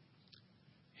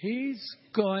 He's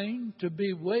going to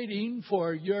be waiting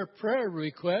for your prayer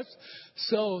requests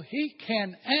so He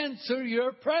can answer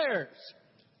your prayers.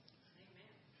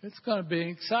 It's going to be an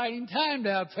exciting time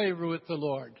to have favor with the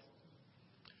Lord.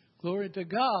 Glory to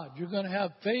God. You're going to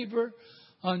have favor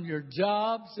on your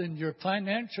jobs and your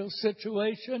financial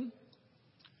situation.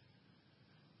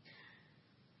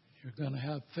 You're going to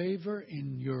have favor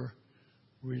in your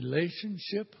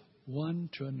relationship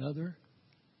one to another.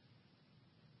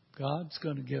 God's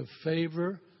going to give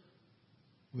favor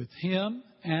with Him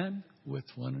and with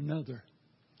one another.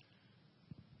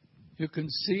 You can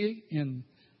see in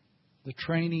the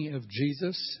training of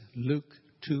Jesus, Luke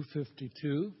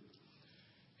 2:52,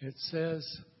 it says,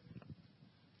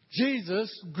 Jesus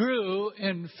grew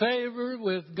in favor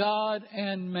with God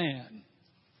and man.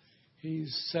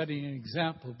 He's setting an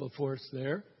example before us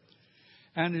there.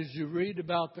 And as you read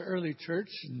about the early church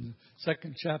in the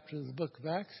second chapter of the book of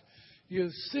Acts, you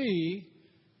see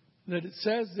that it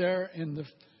says there in the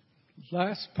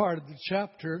last part of the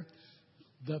chapter,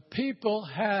 the people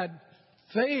had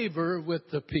favor with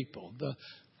the people. The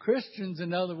Christians,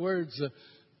 in other words,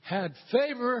 had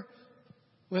favor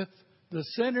with the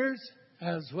sinners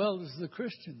as well as the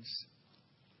Christians.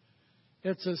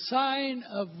 It's a sign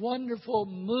of wonderful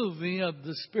moving of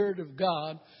the Spirit of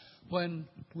God when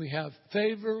we have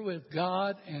favor with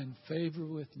God and favor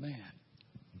with man.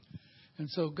 And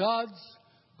so God's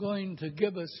going to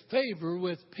give us favor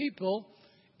with people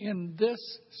in this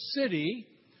city.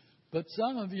 But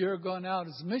some of you are going out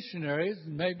as missionaries,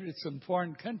 maybe to some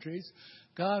foreign countries.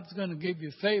 God's going to give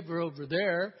you favor over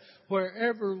there.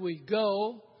 Wherever we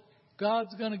go,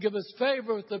 God's going to give us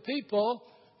favor with the people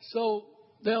so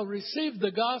they'll receive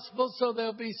the gospel, so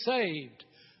they'll be saved.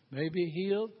 Maybe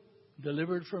healed,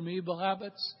 delivered from evil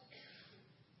habits.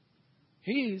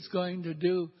 He's going to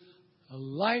do a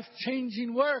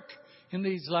life-changing work in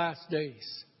these last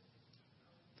days.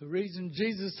 The reason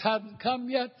Jesus hadn't come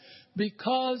yet,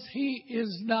 because He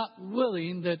is not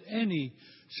willing that any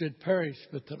should perish,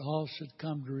 but that all should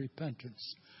come to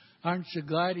repentance. Aren't you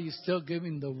glad He's still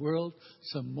giving the world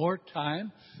some more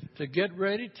time to get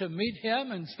ready to meet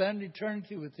Him and spend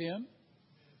eternity with Him?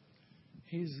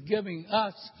 He's giving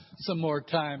us some more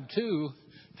time, too,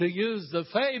 to use the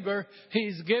favor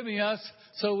He's giving us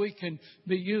so we can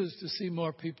be used to see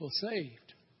more people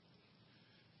saved.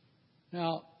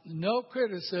 Now, no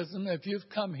criticism if you've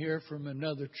come here from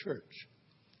another church.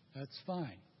 That's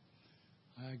fine.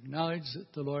 I acknowledge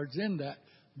that the Lord's in that.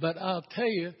 But I'll tell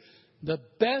you, the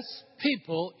best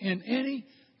people in any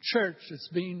church that's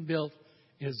being built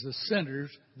is the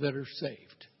sinners that are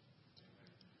saved.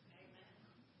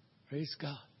 Praise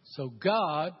God. So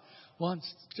God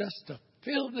wants just to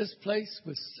fill this place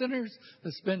with sinners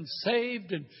that's been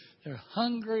saved, and they're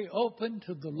hungry, open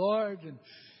to the Lord, and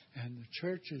the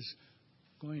church is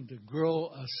going to grow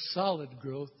a solid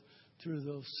growth through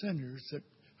those sinners that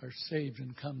are saved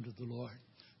and come to the Lord,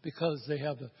 because they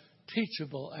have a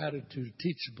teachable attitude,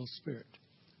 teachable spirit.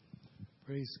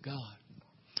 Praise God.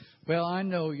 Well, I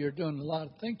know you're doing a lot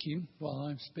of thinking while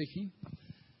I'm speaking.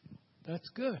 That's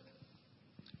good.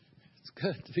 It's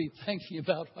good to be thinking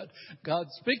about what God's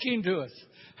speaking to us.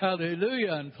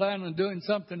 Hallelujah. And plan on doing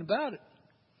something about it.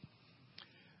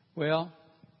 Well,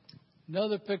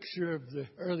 another picture of the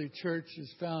early church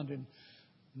is found in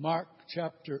Mark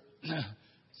chapter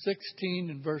 16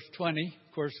 and verse 20.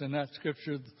 Of course, in that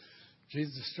scripture,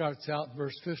 Jesus starts out in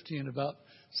verse 15 about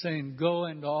saying, "Go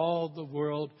into all the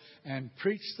world and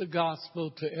preach the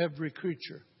gospel to every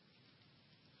creature."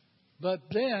 But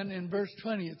then in verse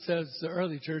 20 it says, the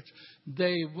early church,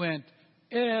 they went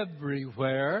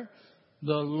everywhere,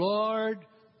 the Lord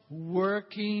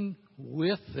working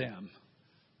with them.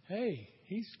 Hey,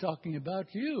 He's talking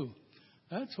about you.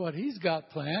 That's what He's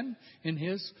got planned in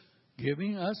His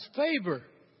giving us favor.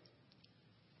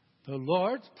 The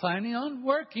Lord's planning on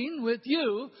working with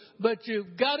you, but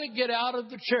you've got to get out of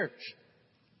the church.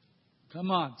 Come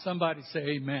on, somebody say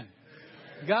amen.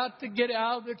 Got to get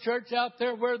out of the church, out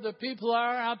there where the people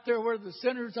are, out there where the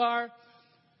sinners are.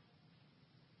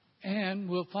 And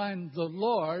we'll find the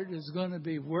Lord is going to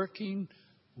be working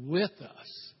with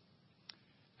us.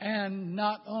 And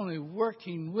not only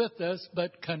working with us,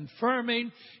 but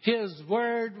confirming His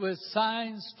word with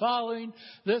signs following.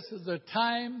 This is a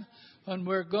time when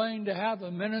we're going to have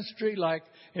a ministry like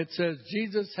it says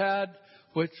Jesus had,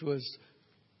 which was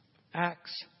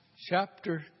Acts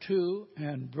chapter 2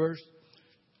 and verse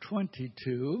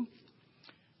 22.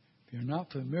 If you're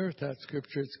not familiar with that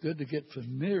scripture, it's good to get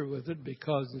familiar with it,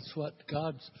 because it's what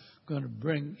God's going to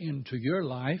bring into your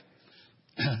life.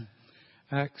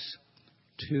 Acts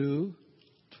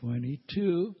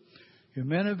 2:22. You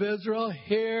men of Israel,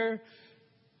 hear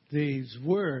these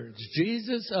words.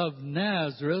 Jesus of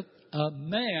Nazareth, a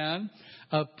man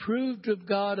approved of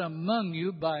God among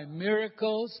you by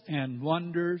miracles and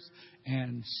wonders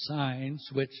and signs,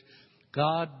 which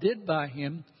God did by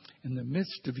Him in the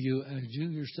midst of you, as you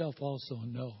yourself also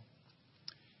know.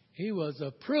 He was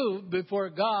approved before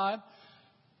God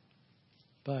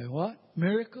by what?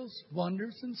 Miracles,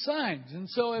 wonders, and signs. And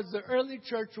so as the early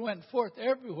church went forth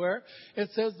everywhere, it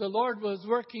says the Lord was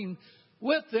working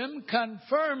with them,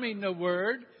 confirming the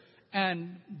word,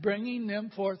 and bringing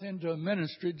them forth into a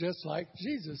ministry just like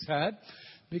Jesus had.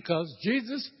 Because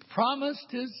Jesus promised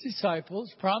His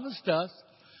disciples, promised us,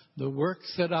 the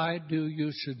works that I do,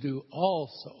 you should do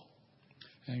also.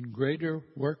 And greater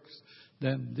works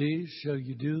than these shall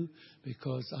you do,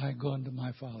 because I go unto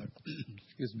my Father.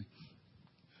 Excuse me.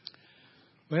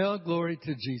 Well, glory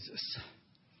to Jesus.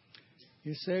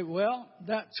 You say, well,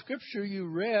 that scripture you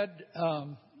read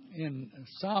in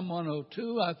Psalm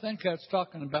 102, I think that's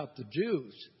talking about the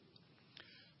Jews.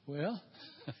 Well,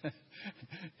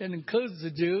 It includes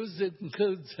the Jews. It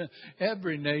includes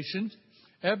every nation,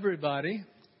 everybody.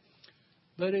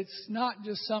 But it's not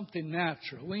just something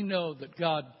natural. We know that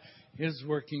God is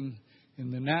working in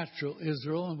the natural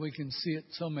Israel, and we can see it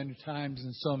so many times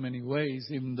in so many ways,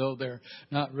 even though they're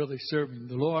not really serving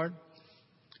the Lord.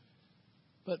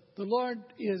 But the Lord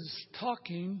is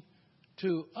talking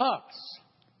to us,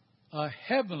 a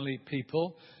heavenly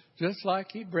people, just like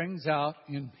He brings out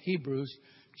in Hebrews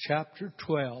chapter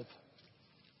 12.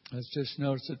 Let's just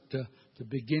notice at the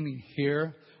beginning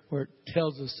here where it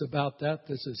tells us about that.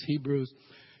 This is Hebrews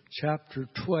chapter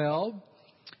 12.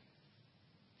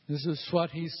 This is what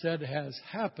He said has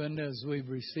happened as we've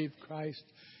received Christ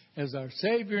as our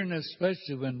Savior, and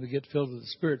especially when we get filled with the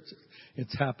Spirit,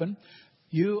 it's happened.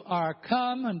 You are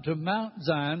come unto Mount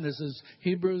Zion. This is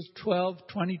Hebrews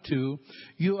 12:22.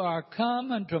 You are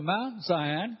come unto Mount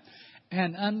Zion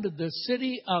and unto the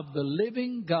city of the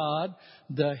living God,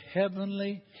 the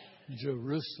heavenly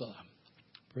Jerusalem.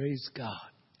 Praise God.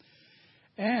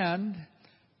 And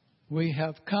we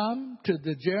have come to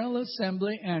the general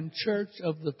assembly and church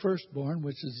of the firstborn,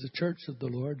 which is the church of the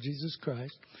Lord Jesus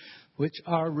Christ, which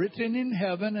are written in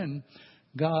heaven, and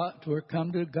God, we're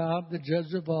come to God, the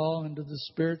judge of all, and to the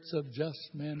spirits of just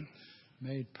men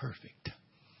made perfect.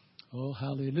 Oh,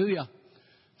 hallelujah.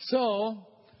 So,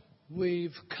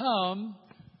 we've come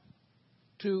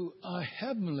to a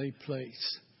heavenly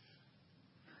place.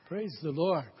 Praise the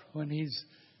Lord. When He's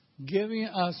giving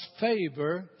us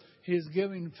favor, He's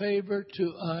giving favor to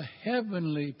a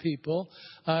heavenly people,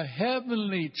 a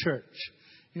heavenly church.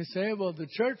 You say, well, the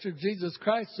church of Jesus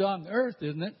Christ is on earth,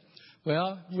 isn't it?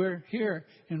 Well, we're here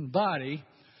in body,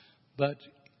 but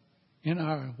in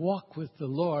our walk with the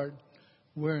Lord,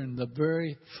 we're in the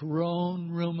very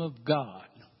throne room of God.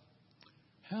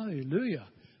 Hallelujah.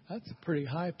 That's a pretty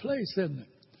high place, isn't it?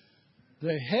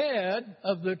 The head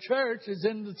of the church is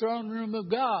in the throne room of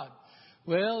God.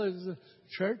 Well, is the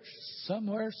church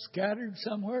somewhere scattered,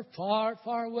 somewhere far,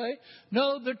 far away?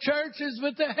 No, the church is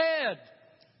with the head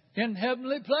in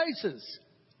heavenly places.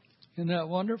 Isn't that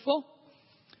wonderful?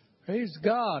 Praise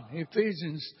God.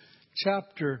 Ephesians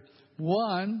chapter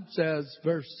 1 says,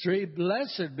 verse 3,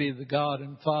 Blessed be the God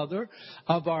and Father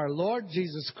of our Lord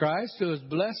Jesus Christ, who has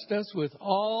blessed us with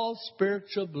all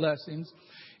spiritual blessings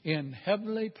in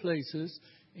heavenly places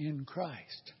in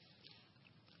Christ.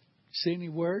 See any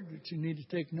word that you need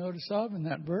to take notice of in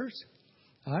that verse?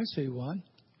 I see one.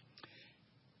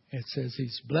 It says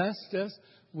He's blessed us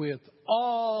with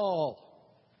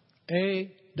all,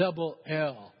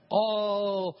 A-double-L,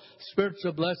 all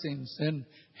spiritual blessings in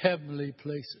heavenly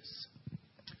places.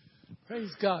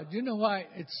 Praise God. You know why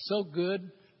it's so good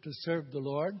to serve the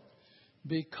Lord?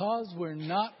 Because we're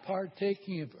not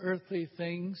partaking of earthly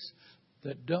things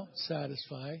that don't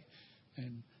satisfy,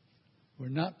 and we're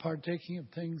not partaking of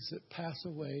things that pass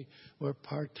away. We're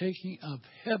partaking of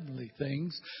heavenly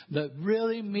things that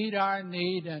really meet our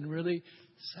need and really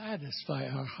satisfy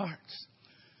our hearts.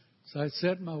 So I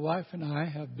said, my wife and I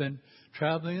have been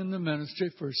traveling in the ministry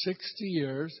for 60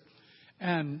 years,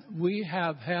 and we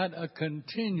have had a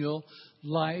continual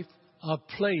life of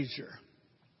pleasure.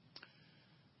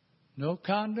 No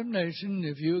condemnation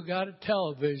if you got a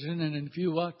television and if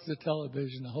you watch the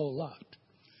television a whole lot.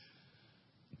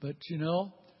 But, you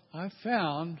know, I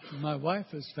found, my wife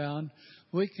has found,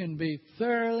 we can be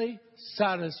thoroughly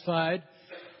satisfied,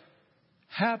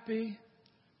 happy,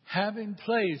 having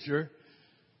pleasure,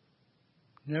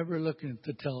 never looking at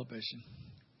the television.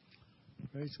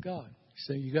 Praise God.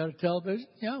 You say, you got a television?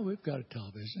 Yeah, we've got a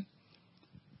television.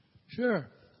 Sure.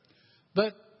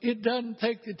 But it doesn't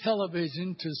take the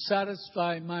television to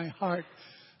satisfy my heart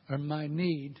or my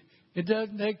need. It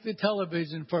doesn't take the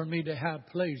television for me to have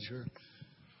pleasure.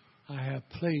 I have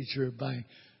pleasure by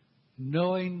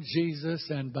knowing Jesus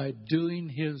and by doing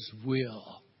His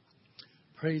will.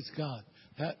 Praise God.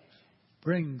 That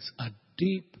brings a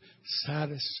deep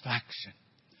satisfaction.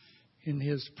 In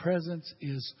His presence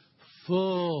is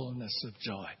fullness of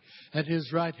joy. At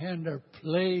His right hand are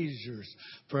pleasures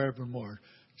forevermore.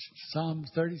 Psalm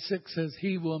 36 says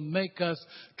He will make us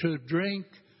to drink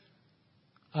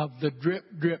of the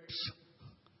drips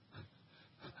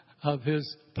of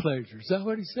His pleasure. Is that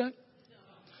what He said?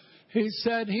 He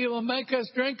said He will make us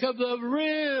drink of the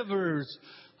rivers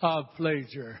of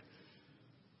pleasure.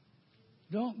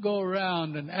 Don't go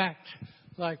around and act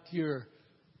like you're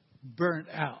burnt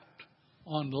out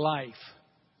on life.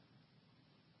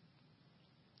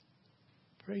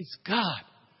 Praise God.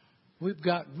 We've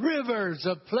got rivers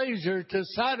of pleasure to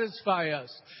satisfy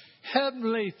us.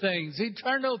 Heavenly things,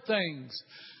 eternal things.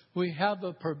 We have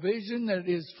a provision that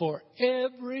is for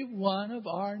every one of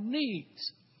our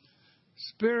needs.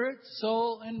 Spirit,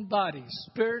 soul, and body.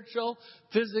 Spiritual,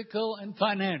 physical, and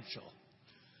financial.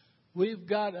 We've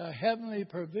got a heavenly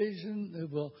provision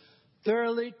that will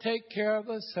thoroughly take care of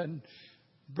us and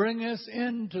bring us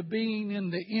into being in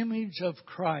the image of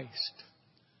Christ.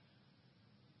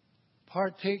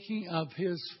 Partaking of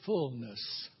His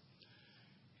fullness.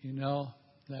 You know,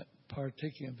 that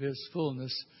partaking of His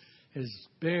fullness is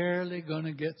barely going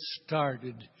to get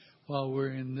started while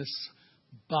we're in this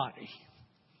body.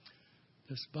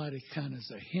 This body kind of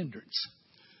is a hindrance.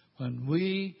 When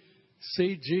we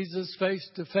see Jesus face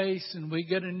to face and we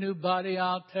get a new body,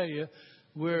 I'll tell you,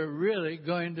 we're really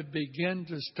going to begin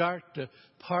to start to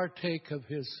partake of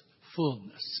His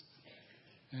fullness.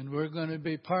 And we're going to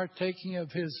be partaking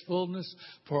of His fullness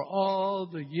for all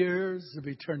the years of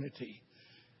eternity.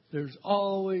 There's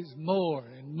always more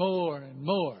and more and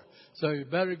more. So you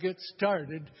better get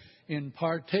started in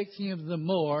partaking of the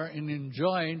more and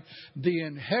enjoying the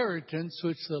inheritance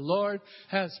which the Lord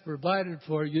has provided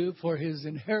for you, for His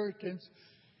inheritance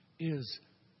is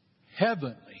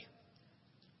heavenly.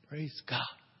 Praise God.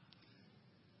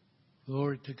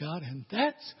 Glory to God. And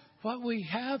that's what we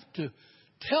have to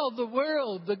tell the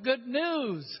world, the good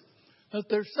news, that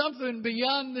there's something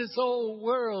beyond this old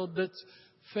world that's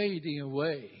fading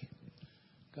away.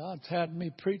 God's had me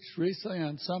preach recently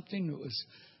on something that was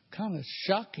kind of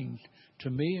shocking to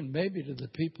me and maybe to the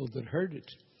people that heard it.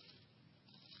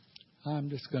 I'm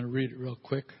just going to read it real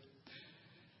quick.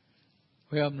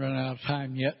 We haven't run out of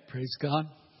time yet, praise God.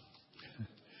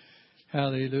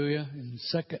 Hallelujah. In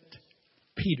 2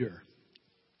 Peter.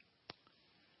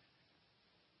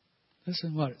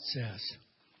 Listen what it says.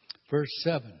 Verse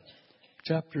 7.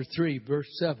 Chapter 3, verse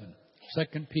 7.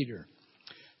 2 Peter.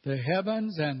 The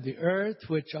heavens and the earth,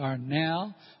 which are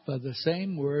now, by the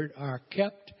same word, are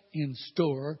kept in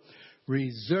store,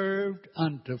 reserved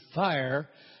unto fire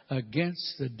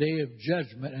against the day of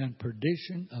judgment and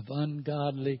perdition of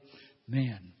ungodly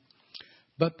men.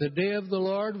 But the day of the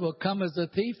Lord will come as a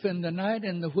thief in the night,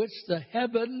 in the which the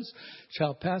heavens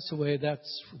shall pass away.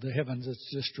 That's the heavens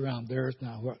that's just around the earth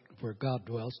now, where God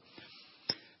dwells.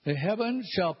 The heavens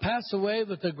shall pass away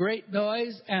with a great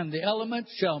noise, and the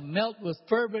elements shall melt with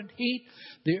fervent heat.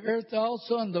 The earth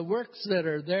also and the works that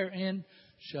are therein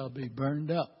shall be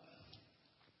burned up.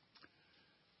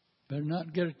 Better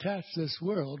not get attached to this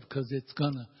world, because it's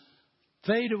going to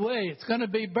fade away. It's going to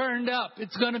be burned up.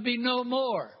 It's going to be no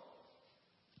more.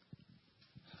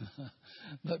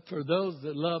 But for those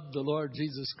that love the Lord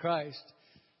Jesus Christ,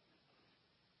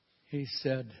 He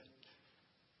said,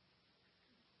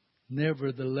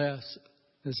 nevertheless,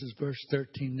 this is verse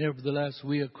 13, nevertheless,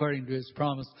 we, according to His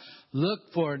promise, look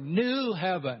for new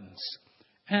heavens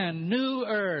and new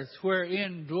earth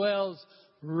wherein dwells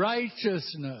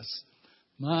righteousness.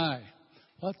 My,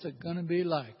 what's it going to be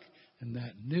like in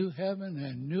that new heaven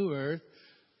and new earth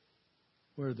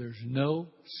where there's no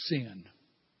sin,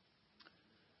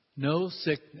 no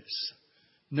sickness,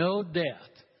 no death,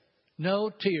 no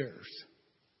tears,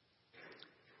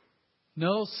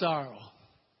 no sorrow,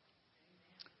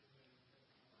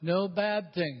 no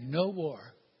bad thing, no war.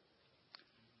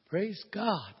 Praise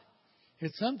God.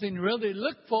 It's something to really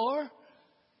look for.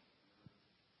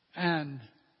 And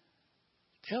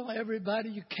tell everybody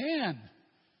you can.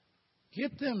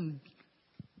 Get them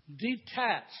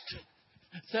detached,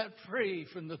 set free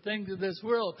from the things of this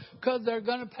world, because they're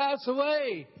going to pass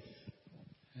away.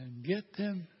 And get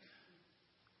them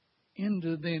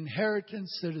into the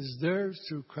inheritance that is theirs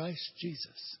through Christ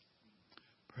Jesus.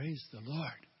 Praise the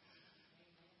Lord.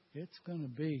 It's going to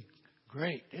be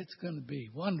great. It's going to be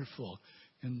wonderful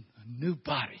in a new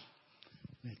body.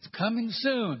 It's coming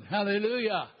soon.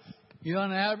 Hallelujah. You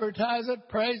want to advertise it?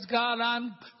 Praise God,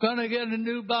 I'm going to get a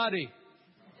new body.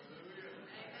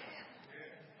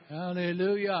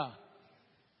 Hallelujah.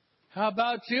 How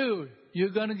about you? You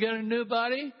going to get a new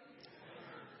body?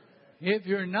 If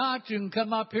you're not, you can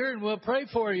come up here and we'll pray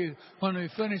for you when we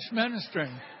finish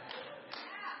ministering.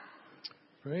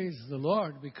 Praise the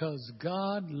Lord, because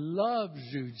God loves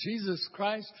you. Jesus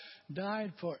Christ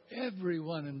died for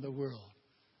everyone in the world.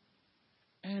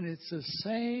 And it's the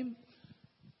same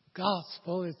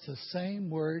gospel, it's the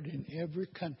same word in every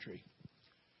country.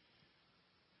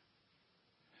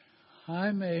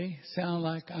 I may sound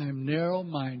like I'm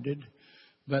narrow-minded,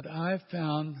 but I've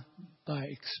found by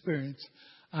experience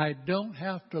I don't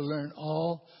have to learn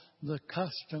all the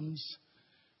customs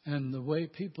and the way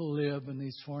people live in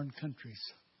these foreign countries.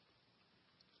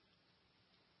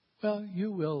 Well,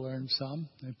 you will learn some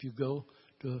if you go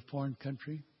to a foreign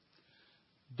country.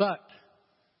 But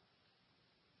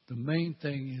the main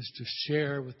thing is to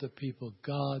share with the people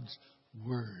God's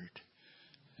Word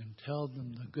and tell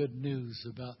them the good news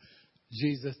about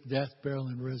Jesus' death, burial,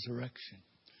 and resurrection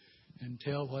and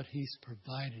tell what He's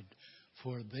provided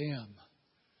for them.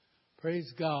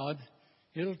 Praise God.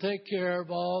 It'll take care of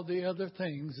all the other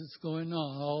things that's going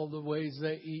on, all the ways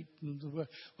they eat and the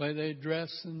way they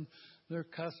dress and their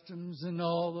customs and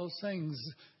all those things.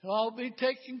 It'll all be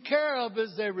taken care of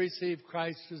as they receive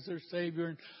Christ as their Savior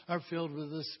and are filled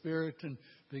with the Spirit and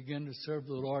begin to serve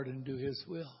the Lord and do His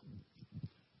will.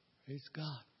 Praise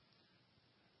God.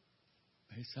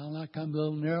 May sound like I'm a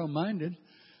little narrow-minded,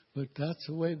 but that's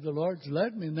the way the Lord's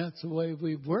led me, and that's the way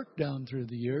we've worked down through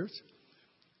the years.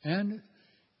 And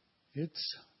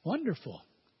it's wonderful.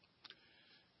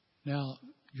 Now,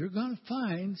 you're going to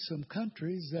find some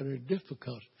countries that are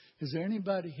difficult. Is there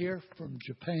anybody here from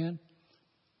Japan?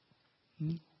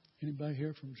 Anybody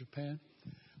here from Japan?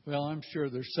 Well, I'm sure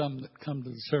there's some that come to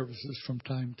the services from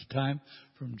time to time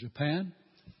from Japan.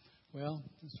 Well,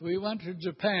 as we went to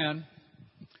Japan,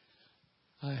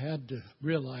 I had to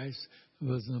realize it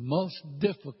was the most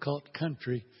difficult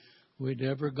country we'd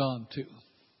ever gone to.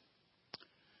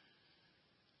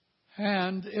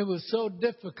 And it was so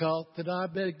difficult that I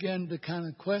began to kind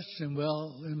of question,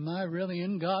 well, am I really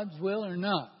in God's will or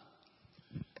not?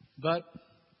 But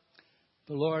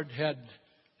the Lord had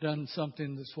done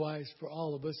something that's wise for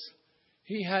all of us.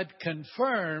 He had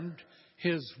confirmed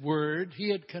His word.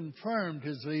 He had confirmed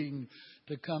His leading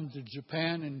to come to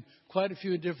Japan in quite a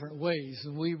few different ways.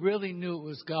 And we really knew it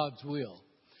was God's will.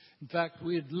 In fact,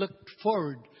 we had looked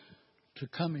forward to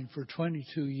coming for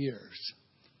 22 years.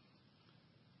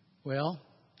 Well,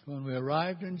 when we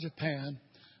arrived in Japan,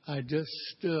 I just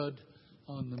stood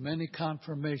on the many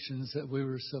confirmations that we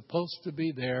were supposed to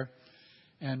be there.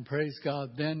 And praise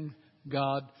God, then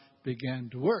God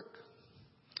began to work.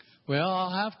 Well,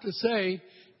 I'll have to say,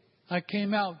 I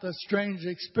came out with a strange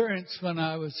experience when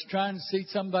I was trying to see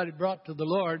somebody brought to the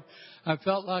Lord. I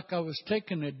felt like I was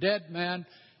taking a dead man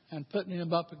and putting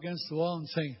him up against the wall and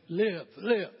saying, live,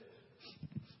 live.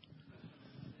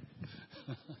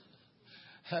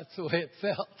 That's the way it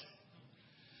felt.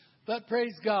 But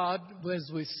praise God, as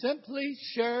we simply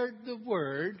shared the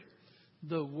Word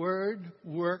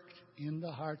worked in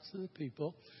the hearts of the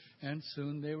people, and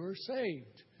soon they were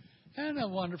saved. And a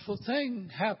wonderful thing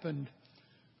happened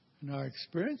in our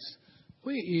experience.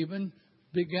 We even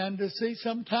began to see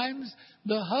sometimes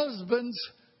the husbands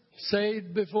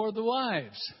saved before the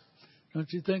wives. Don't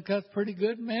you think that's pretty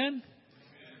good, men?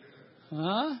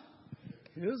 Huh?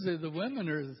 Usually the women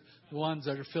are the ones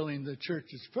that are filling the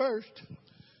churches first.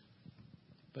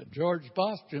 But George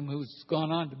Bostrom, who's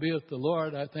gone on to be with the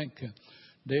Lord, I think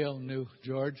Dale knew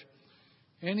George.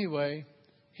 Anyway,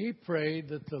 he prayed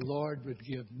that the Lord would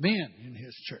give men in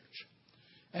his church.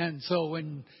 And so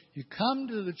when you come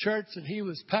to the church that he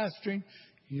was pastoring,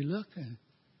 you look and,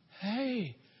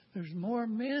 hey, there's more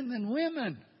men than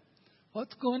women.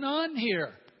 What's going on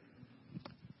here?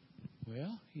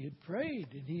 Well, he had prayed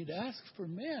and he had asked for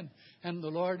men, and the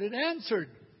Lord had answered.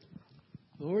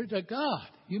 Glory to God.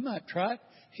 You might try it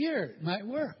here. It might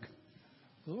work.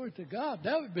 Glory to God.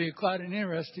 That would be quite an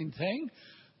interesting thing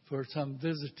for some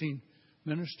visiting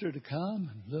minister to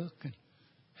come and look and,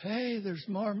 hey, there's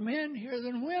more men here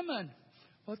than women.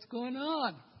 What's going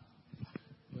on?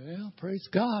 Well, praise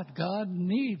God. God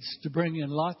needs to bring in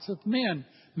lots of men.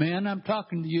 Man, I'm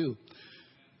talking to you.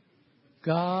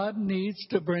 God needs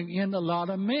to bring in a lot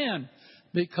of men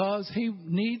because He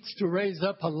needs to raise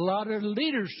up a lot of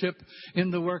leadership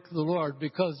in the work of the Lord,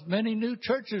 because many new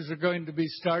churches are going to be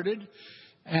started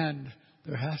and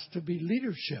there has to be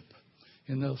leadership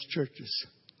in those churches.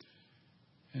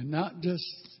 And not just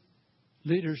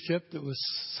leadership that was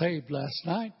saved last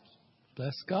night.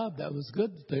 Bless God, that was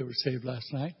good that they were saved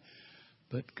last night.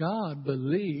 But God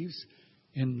believes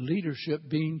in leadership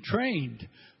being trained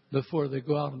before they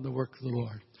go out in the work of the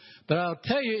Lord. But I'll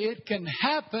tell you, it can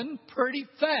happen pretty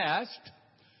fast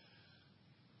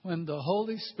when the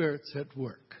Holy Spirit's at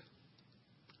work.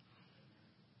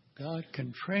 God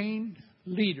can train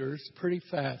leaders pretty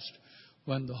fast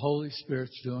when the Holy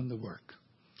Spirit's doing the work.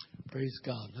 Praise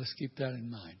God. Let's keep that in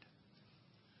mind.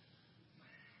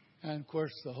 And of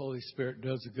course, the Holy Spirit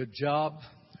does a good job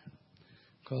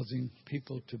causing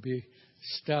people to be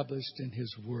established in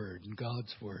His Word, in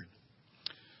God's Word.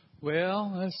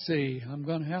 Well, let's see. I'm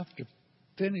going to have to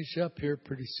finish up here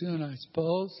pretty soon, I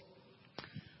suppose.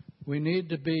 We need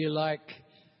to be like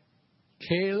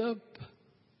Caleb.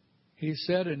 He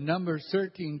said in Numbers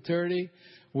 13:30,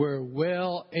 we're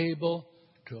well able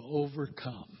to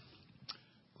overcome.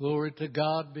 Glory to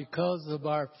God, because of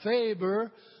our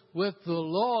favor with the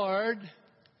Lord,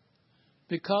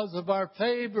 because of our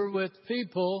favor with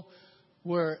people,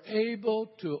 we're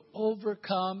able to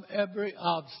overcome every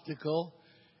obstacle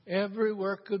Every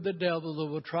work of the devil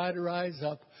that will try to rise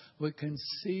up, we can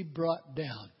see brought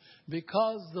down.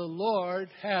 Because the Lord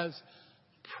has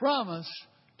promised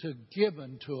to give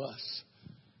unto us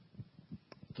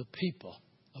the people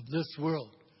of this world,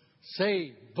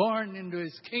 saved, born into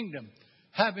His kingdom,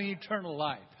 having eternal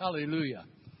life. Hallelujah.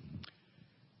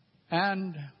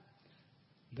 And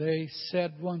they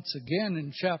said once again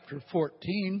in chapter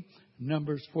 14,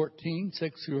 Numbers 14,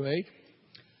 6 through 8,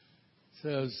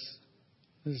 says,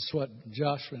 this is what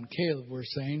Joshua and Caleb were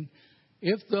saying,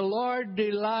 if the Lord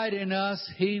delight in us,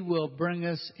 He will bring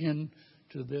us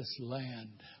into this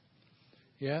land.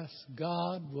 Yes,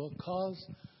 God will cause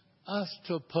us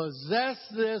to possess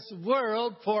this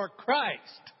world for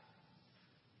Christ.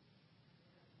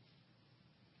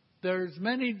 There's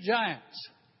many giants.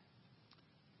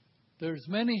 There's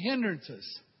many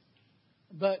hindrances.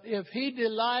 But if He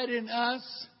delight in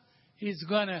us, He's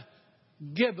going to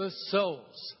give us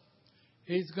souls.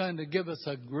 He's going to give us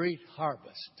a great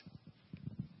harvest.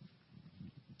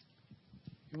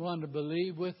 You want to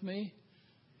believe with me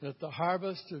that the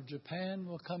harvest of Japan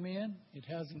will come in? It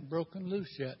hasn't broken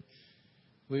loose yet.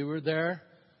 We were there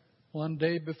one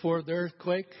day before the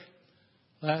earthquake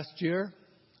last year.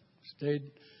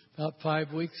 Stayed about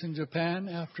 5 weeks in Japan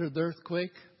after the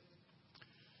earthquake.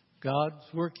 God's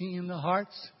working in the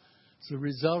hearts. As a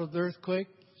result of the earthquake,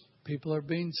 people are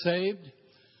being saved.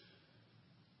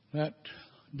 That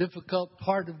difficult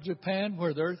part of Japan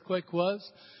where the earthquake was,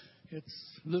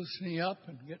 it's loosening up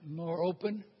and getting more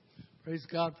open. Praise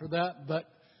God for that. But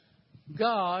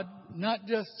God, not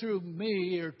just through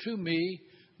me or to me,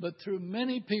 but through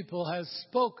many people, has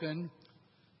spoken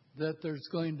that there's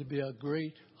going to be a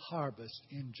great harvest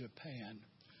in Japan,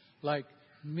 like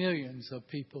millions of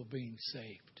people being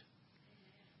saved.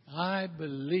 I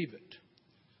believe it.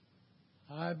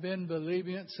 I've been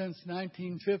believing it since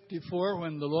 1954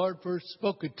 when the Lord first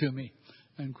spoke it to me.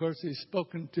 And of course, He's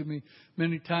spoken to me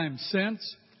many times since.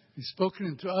 He's spoken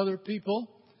it to other people.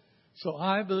 So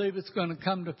I believe it's going to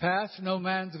come to pass. No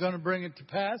man's going to bring it to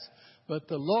pass, but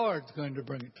the Lord's going to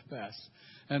bring it to pass.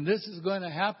 And this is going to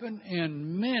happen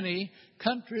in many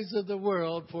countries of the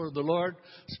world, for the Lord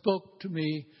spoke to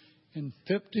me in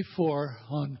 54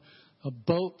 on a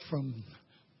boat from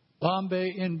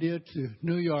Bombay, India to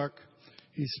New York.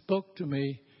 He spoke to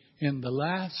me, in the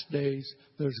last days,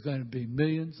 there's going to be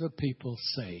millions of people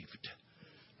saved.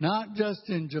 Not just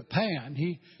in Japan.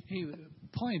 He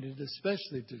pointed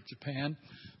especially to Japan,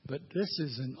 but this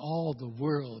is in all the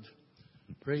world.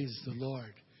 Praise the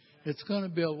Lord. It's going to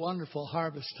be a wonderful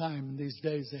harvest time in these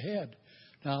days ahead.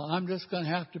 Now, I'm just going to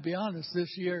have to be honest.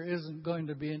 This year isn't going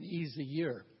to be an easy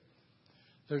year.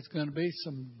 There's going to be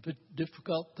some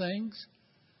difficult things.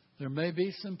 There may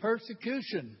be some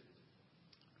persecution.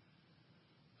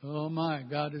 Oh my,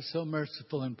 God is so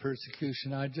merciful in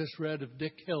persecution. I just read of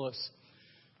Dick Hillis.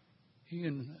 He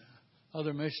and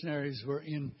other missionaries were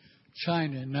in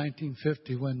China in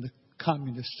 1950 when the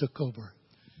communists took over.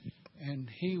 And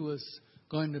he was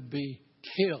going to be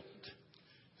killed.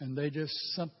 And they just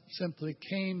simply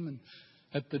came and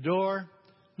at the door,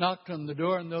 knocked on the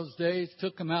door in those days,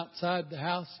 took him outside the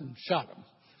house and shot him.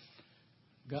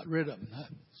 Got rid of him.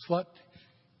 That's what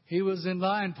he was in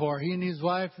line for, he and his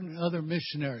wife and other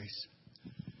missionaries.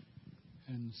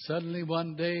 And suddenly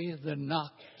one day the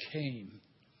knock came.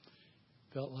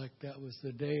 Felt like that was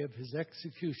the day of his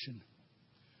execution.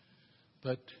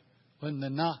 But when the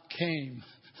knock came,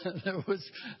 there was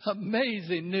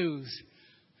amazing news.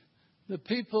 The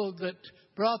people that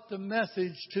brought the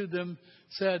message to them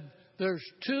said, there's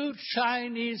 2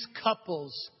 Chinese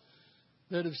couples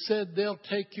that have said they'll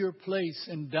take your place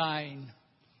in dying.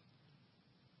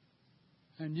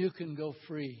 And you can go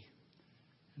free.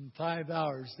 In 5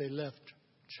 hours, they left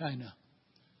China.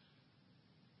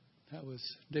 That was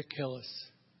Dick Hillis.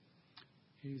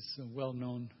 He's a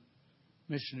well-known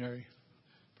missionary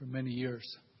for many years.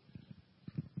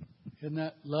 Isn't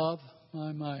that love?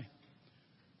 My.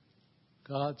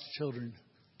 God's children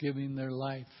giving their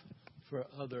life for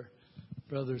other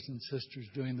brothers and sisters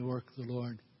doing the work of the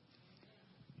Lord.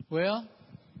 Well,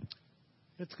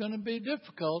 it's going to be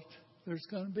difficult. There's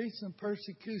going to be some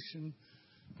persecution.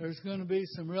 There's going to be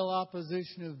some real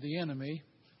opposition of the enemy.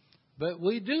 But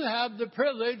we do have the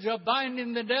privilege of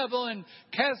binding the devil and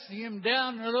casting him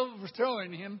down and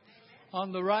overthrowing him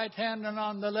on the right hand and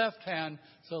on the left hand.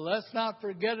 So let's not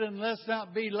forget it and let's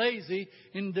not be lazy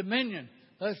in dominion.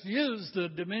 Let's use the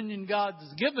dominion God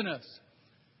has given us.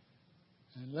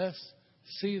 And let's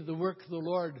see the work of the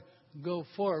Lord go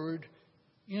forward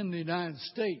in the United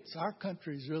States. Our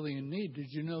country is really in need. Did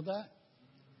you know that?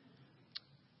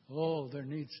 Oh, there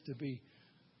needs to be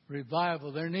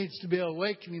revival. There needs to be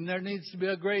awakening. There needs to be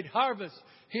a great harvest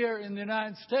here in the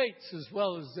United States as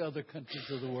well as the other countries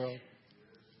of the world.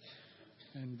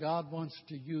 And God wants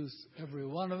to use every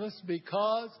one of us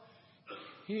because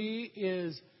He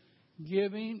is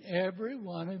giving every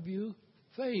one of you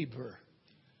favor.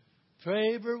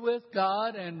 Favor with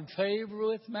God and favor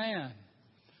with man.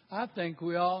 I think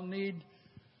we all need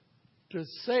to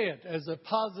say it as a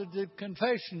positive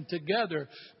confession together.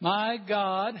 My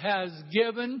God has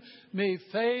given me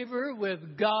favor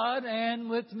with God and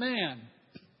with man.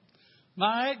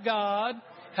 My God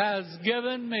has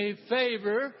given me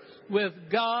favor with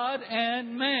God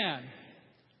and man.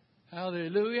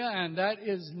 Hallelujah. And that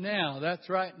is now. That's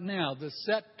right now. The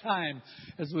set time,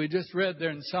 as we just read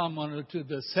there in Psalm 102,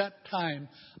 the set time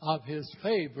of His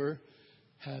favor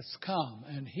has come.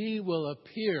 And He will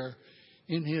appear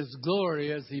in His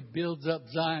glory as He builds up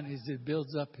Zion, as He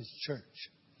builds up His church.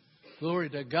 Glory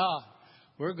to God.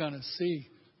 We're going to see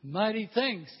mighty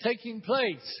things taking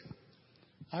place.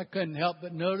 I couldn't help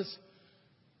but notice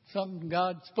something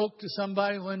God spoke to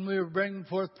somebody when we were bringing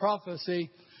forth prophecy.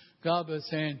 God was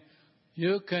saying,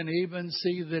 you can even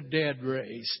see the dead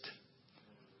raised.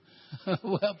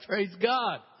 Well, praise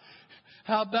God.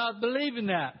 How about believing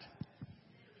that?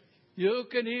 You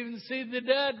can even see the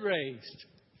dead raised.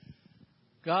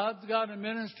 God's got a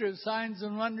ministry of signs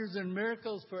and wonders and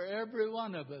miracles for every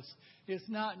one of us. It's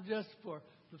not just for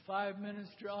the 5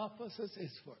 ministry offices.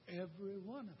 It's for every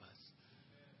one of us.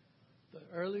 The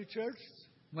early church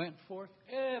went forth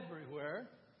everywhere,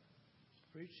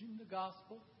 preaching the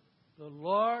gospel. The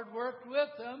Lord worked with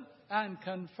them and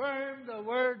confirmed the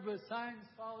word with signs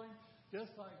following,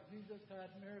 just like Jesus had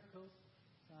miracles,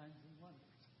 signs, and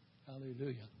wonders.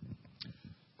 Hallelujah.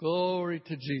 Glory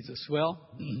to Jesus. Well,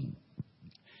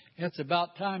 it's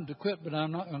about time to quit, but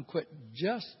I'm not going to quit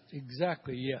just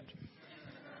exactly yet.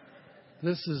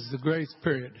 This is the grace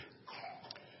period.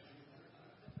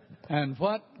 And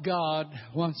what God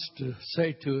wants to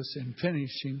say to us in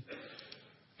finishing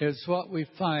is what we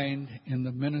find in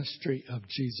the ministry of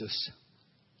Jesus.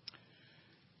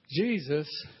 Jesus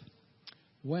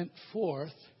went forth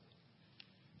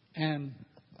and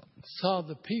saw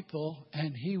the people,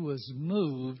 and He was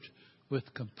moved with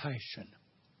compassion.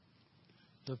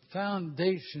 The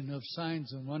foundation of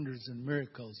signs and wonders and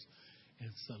miracles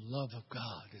is the love of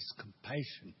God, is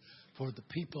compassion for the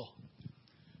people.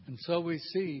 And so we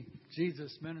see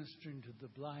Jesus ministering to the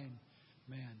blind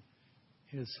man.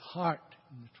 His heart,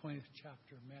 in the 20th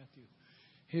chapter of Matthew,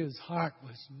 His heart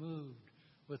was moved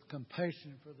with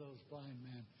compassion for those blind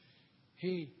men.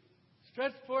 He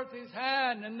stretched forth His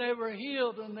hand, and they were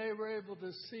healed, and they were able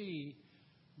to see.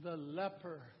 The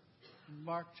leper in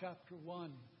Mark chapter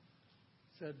 1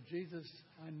 said, Jesus,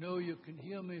 I know you can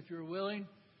heal me if you're willing.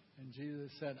 And Jesus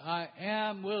said, I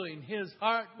am willing. His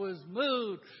heart was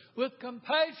moved with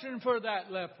compassion for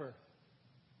that leper.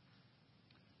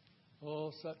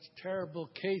 Oh, such terrible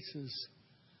cases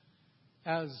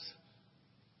as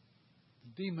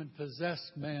the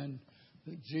demon-possessed man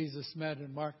that Jesus met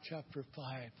in Mark chapter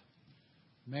 5.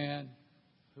 Man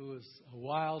who was a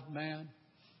wild man,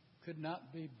 could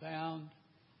not be bound.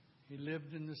 He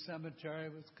lived in the cemetery,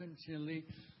 was continually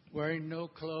wearing no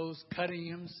clothes, cutting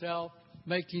himself,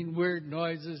 making weird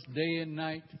noises day and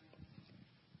night.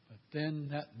 But then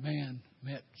that man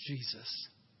met Jesus.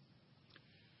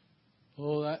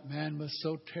 Oh, that man was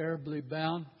so terribly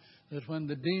bound that when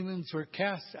the demons were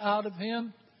cast out of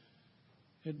him,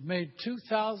 it made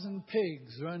 2,000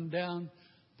 pigs run down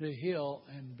the hill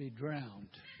and be drowned.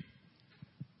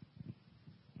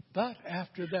 But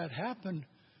after that happened,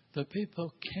 the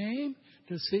people came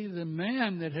to see the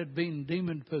man that had been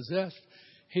demon-possessed.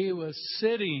 He was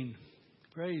sitting.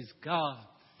 Praise God.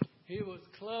 He was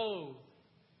clothed.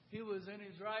 He was in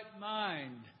his right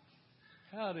mind.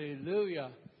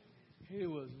 Hallelujah. He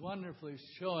was wonderfully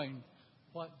showing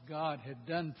what God had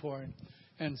done for him.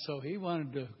 And so he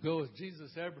wanted to go with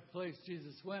Jesus every place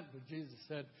Jesus went. But Jesus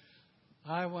said,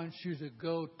 I want you to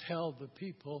go tell the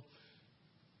people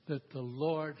that the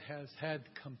Lord has had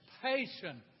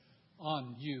compassion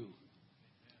on you.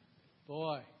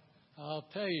 Boy, I'll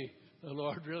tell you, the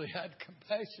Lord really had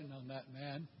compassion on that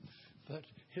man. But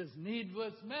his need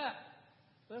was met.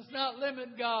 Let's not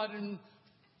limit God and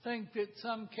think that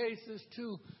some case is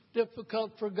too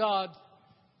difficult for God.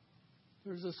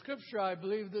 There's a scripture, I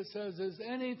believe, that says, is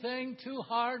anything too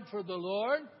hard for the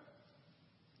Lord?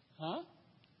 Huh?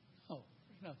 No,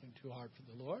 there's nothing too hard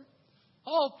for the Lord.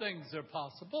 All things are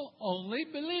possible. Only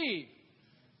believe.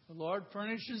 The Lord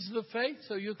furnishes the faith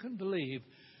so you can believe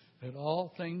that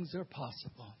all things are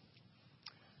possible.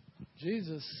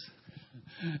 Jesus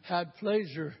had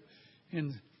pleasure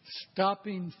in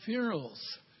stopping funerals.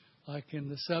 Like in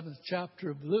the 7th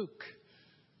chapter of Luke,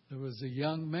 there was a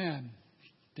young man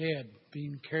dead,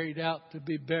 being carried out to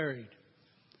be buried.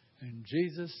 And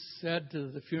Jesus said to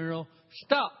the funeral,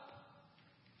 "Stop!"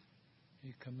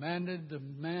 He commanded the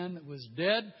man that was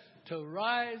dead to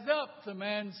rise up. The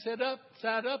man sat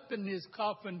up in his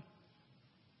coffin,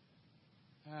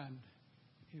 and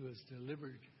he was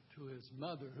delivered to his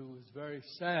mother, who was very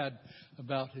sad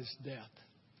about his death.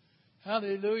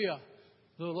 Hallelujah.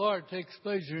 The Lord takes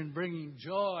pleasure in bringing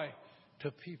joy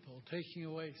to people, taking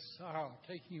away sorrow,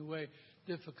 taking away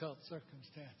difficult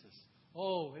circumstances.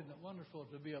 Oh, isn't it wonderful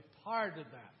to be a part of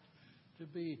that, to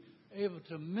be able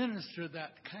to minister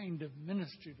that kind of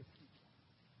ministry to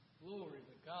people. Glory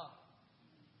to God.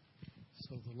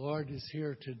 So the Lord is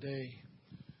here today,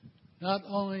 not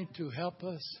only to help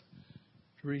us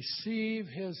to receive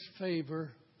His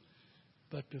favor,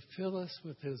 but to fill us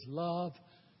with His love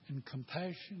and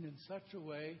compassion in such a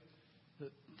way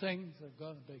that things are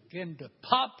going to begin to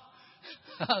pop.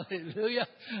 Hallelujah.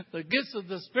 The gifts of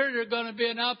the Spirit are going to be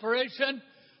in operation.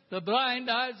 The blind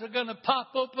eyes are going to pop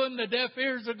open. The deaf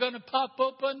ears are going to pop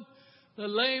open. The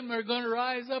lame are going to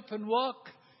rise up and walk.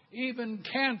 Even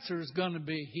cancer is going to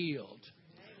be healed.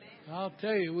 Amen. I'll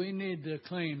tell you, we need to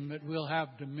claim that we'll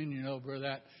have dominion over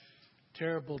that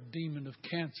terrible demon of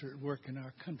cancer at work in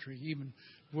our country, even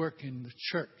work in the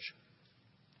church.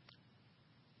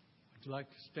 Would you like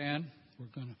to stand? We're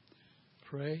going to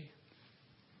pray.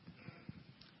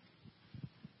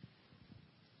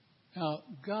 Now,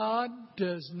 God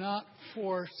does not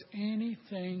force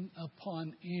anything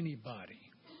upon anybody.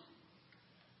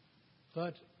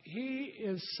 But He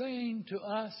is saying to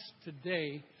us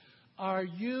today, are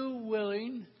you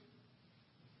willing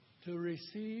to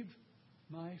receive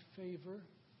my favor?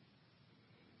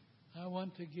 I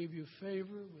want to give you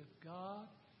favor with God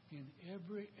in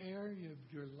every area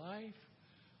of your life,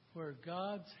 where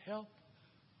God's help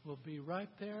will be right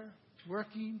there,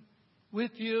 working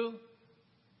with you,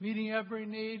 meeting every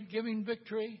need, giving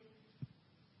victory.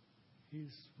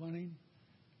 He's wanting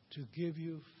to give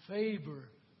you favor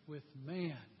with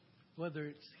man, whether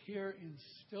it's here in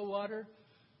Stillwater,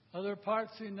 other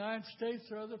parts of the United States,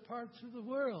 or other parts of the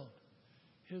world.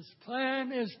 His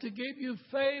plan is to give you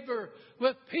favor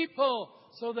with people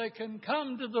so they can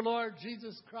come to the Lord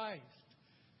Jesus Christ.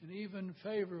 And even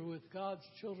favor with God's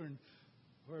children,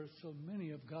 where so many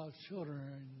of God's children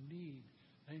are in need.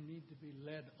 They need to be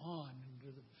led on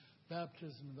into the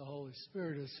baptism of the Holy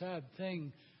Spirit. A sad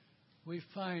thing, we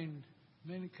find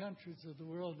many countries of the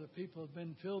world that people have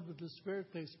been filled with the Spirit.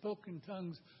 They spoke in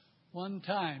tongues one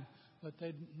time, but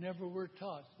they never were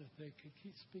taught that they could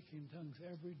keep speaking in tongues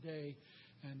every day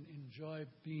and enjoy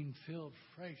being filled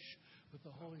fresh with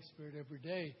the Holy Spirit every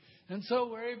day. And so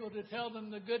we're able to tell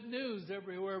them the good news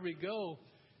everywhere we go,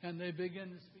 and they begin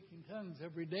to speak in tongues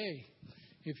every day.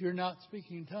 If you're not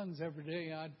speaking in tongues every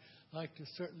day, I'd like to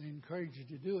certainly encourage you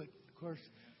to do it. Of course,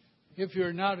 if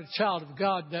you're not a child of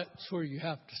God, that's where you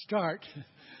have to start.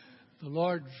 The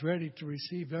Lord's ready to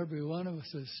receive every one of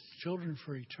us as children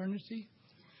for eternity,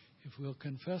 if we'll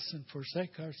confess and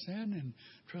forsake our sin and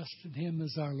trust in Him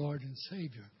as our Lord and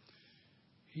Savior.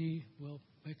 He will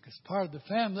make us part of the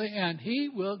family, and He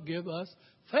will give us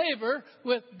favor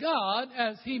with God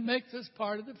as He makes us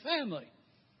part of the family.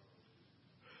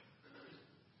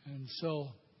 And so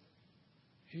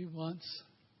He wants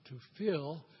to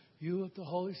fill you with the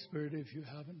Holy Spirit if you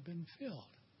haven't been filled.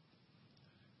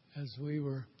 As we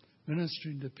were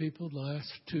ministering to people the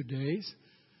last 2 days,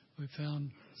 we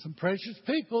found some precious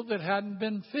people that hadn't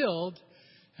been filled,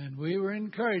 and we were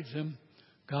encouraging them.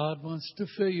 God wants to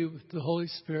fill you with the Holy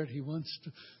Spirit. He wants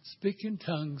to speak in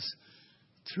tongues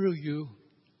through you.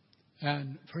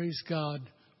 And praise God,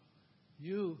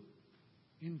 you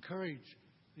encourage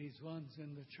these ones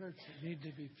in the church that need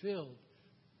to be filled.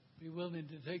 Be willing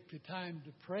to take the time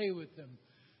to pray with them,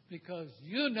 because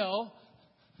you know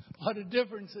what a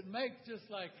difference it makes, just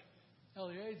like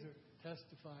Eliezer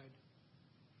testified.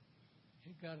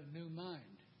 He got a new mind.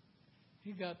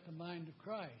 He got the mind of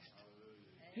Christ.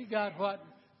 He got what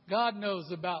God knows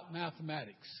about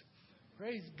mathematics.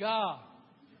 Praise God.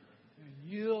 And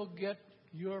you'll get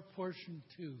your portion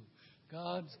too.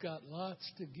 God's got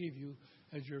lots to give you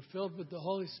as you're filled with the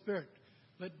Holy Spirit.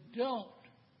 But don't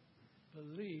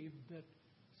believe that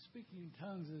speaking in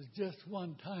tongues is just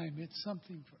one time. It's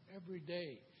something for every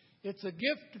day. It's a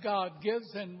gift God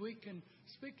gives, and we can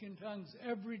speak in tongues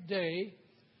every day,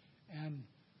 and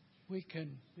we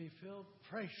can be filled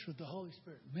fresh with the Holy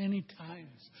Spirit many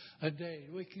times a day.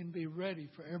 We can be ready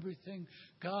for everything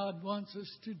God wants us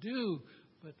to do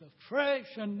with the fresh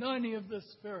anointing of the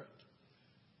Spirit.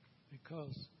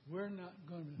 because we're not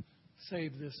going to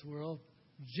save this world.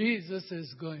 Jesus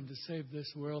is going to save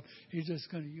this world. He's just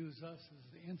going to use us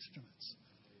as the instruments.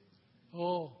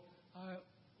 Oh, I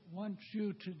want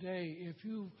you today, if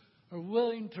you are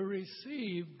willing to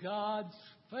receive God's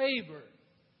favor,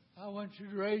 I want you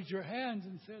to raise your hands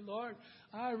and say, Lord,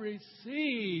 I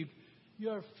receive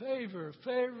your favor,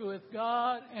 favor with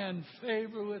God and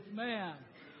favor with man.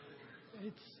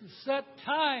 It's the set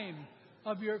time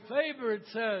of your favor, it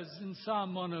says in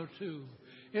Psalm 102.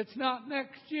 It's not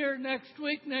next year, next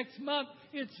week, next month.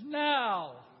 It's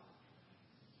now.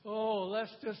 Oh,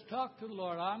 let's just talk to the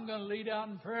Lord. I'm going to lead out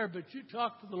in prayer, but you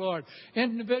talk to the Lord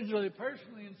individually,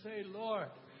 personally, and say, Lord,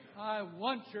 I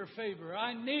want your favor.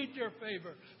 I need your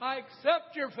favor. I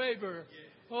accept your favor.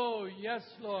 Oh, yes,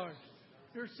 Lord.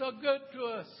 You're so good to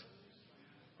us.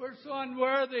 We're so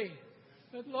unworthy.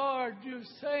 But, Lord, you're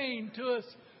saying to us,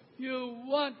 you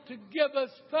want to give us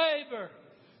favor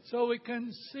so we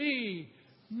can see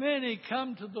many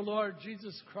come to the Lord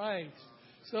Jesus Christ.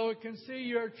 So we can see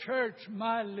your church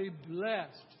mightily blessed,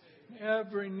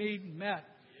 every need met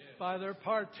by their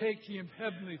partaking of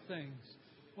heavenly things.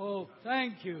 Oh,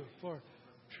 thank you for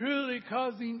truly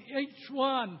causing each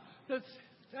one that's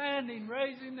standing,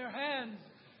 raising their hands.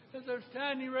 As they're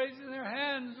standing, raising their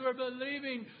hands, we're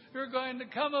believing you're going to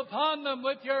come upon them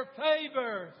with your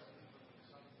favor.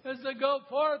 As they go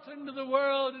forth into the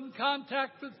world in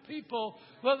contact with people,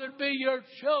 whether it be your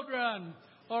children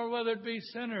or whether it be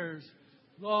sinners,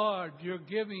 Lord, you're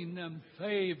giving them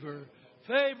favor.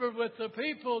 Favor with the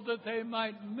people that they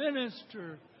might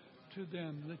minister to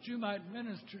them, that you might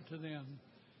minister to them.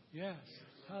 Yes.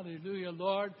 Hallelujah,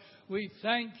 Lord. We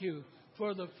thank you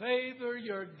for the favor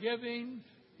you're giving.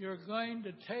 You're going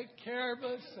to take care of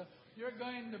us. You're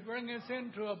going to bring us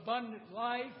into abundant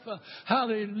life.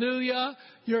 Hallelujah.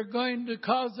 You're going to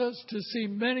cause us to see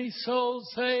many souls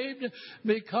saved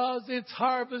because it's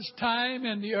harvest time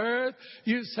in the earth.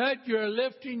 You said you're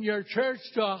lifting your church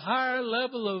to a higher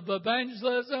level of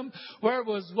evangelism. Where it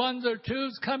was ones or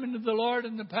twos coming to the Lord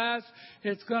in the past,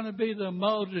 it's going to be the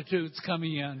multitudes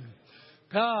coming in.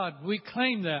 God, we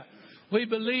claim that. We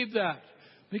believe that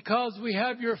because we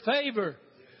have your favor.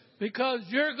 Because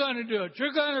you're going to do it.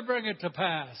 You're going to bring it to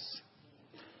pass.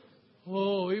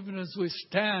 Oh, even as we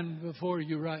stand before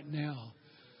you right now,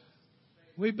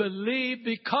 we believe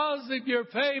because of your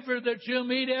favor that you'll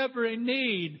meet every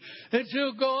need, that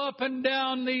you'll go up and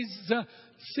down these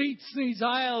seats, these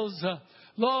aisles,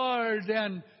 Lord,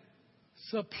 and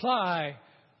supply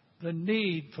the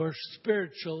need for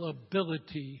spiritual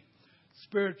ability,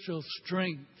 spiritual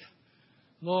strength.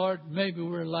 Lord, maybe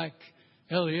we're like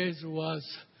Eliezer was.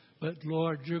 But,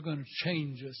 Lord, you're going to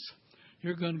change us.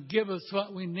 You're going to give us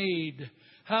what we need.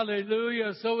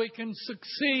 Hallelujah, so we can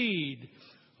succeed.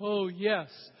 Oh, yes.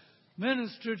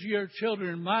 Minister to your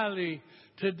children mightily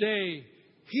today.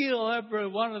 Heal every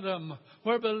one of them.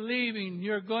 We're believing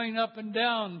you're going up and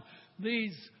down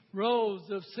these rows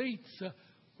of seats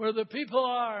where the people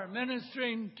are,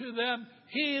 ministering to them,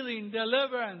 healing,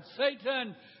 deliverance.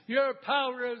 Satan, your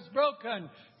power is broken.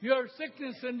 Your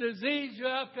sickness and disease you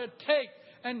have to take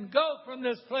and go from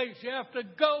this place. You have to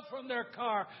go from their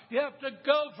car. You have to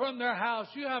go from their house.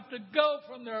 You have to go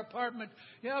from their apartment.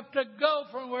 You have to go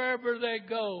from wherever they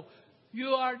go. You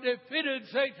are defeated,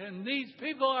 Satan. These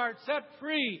people are set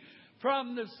free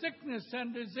from the sickness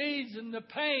and disease and the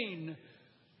pain.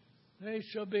 They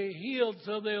shall be healed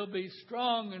so they'll be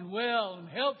strong and well and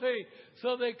healthy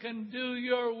so they can do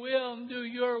your will and do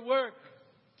your work.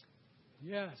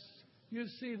 Yes. You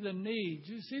see the needs.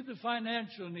 You see the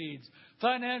financial needs,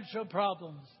 financial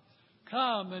problems.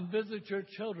 Come and visit your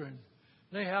children.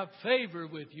 They have favor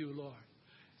with you, Lord.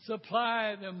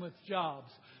 Supply them with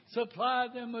jobs. Supply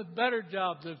them with better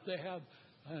jobs if they have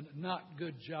a not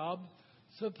good job.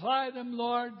 Supply them,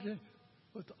 Lord,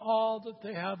 with all that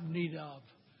they have need of.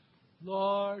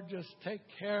 Lord, just take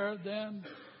care of them.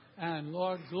 And,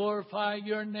 Lord, glorify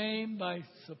your name by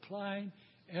supplying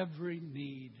every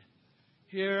need.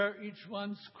 Hear each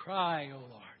one's cry, O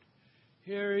Lord.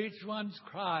 Hear each one's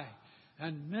cry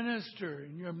and minister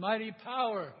in your mighty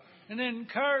power and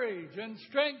encourage and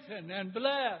strengthen and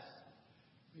bless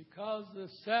because the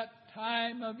set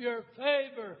time of your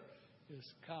favor is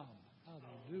come.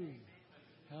 Hallelujah.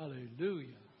 Hallelujah.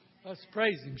 Let's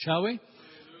praise Him, shall we?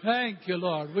 Thank you,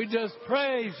 Lord. We just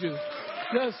praise you.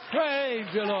 Just praise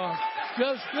you, Lord.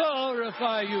 Just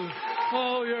glorify you.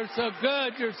 Oh, you're so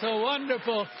good. You're so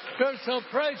wonderful. You're so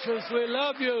precious. We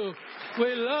love you.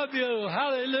 We love you.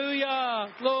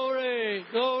 Hallelujah. Glory.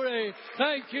 Glory.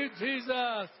 Thank you,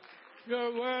 Jesus.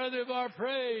 You're worthy of our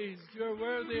praise. You're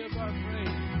worthy of our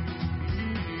praise.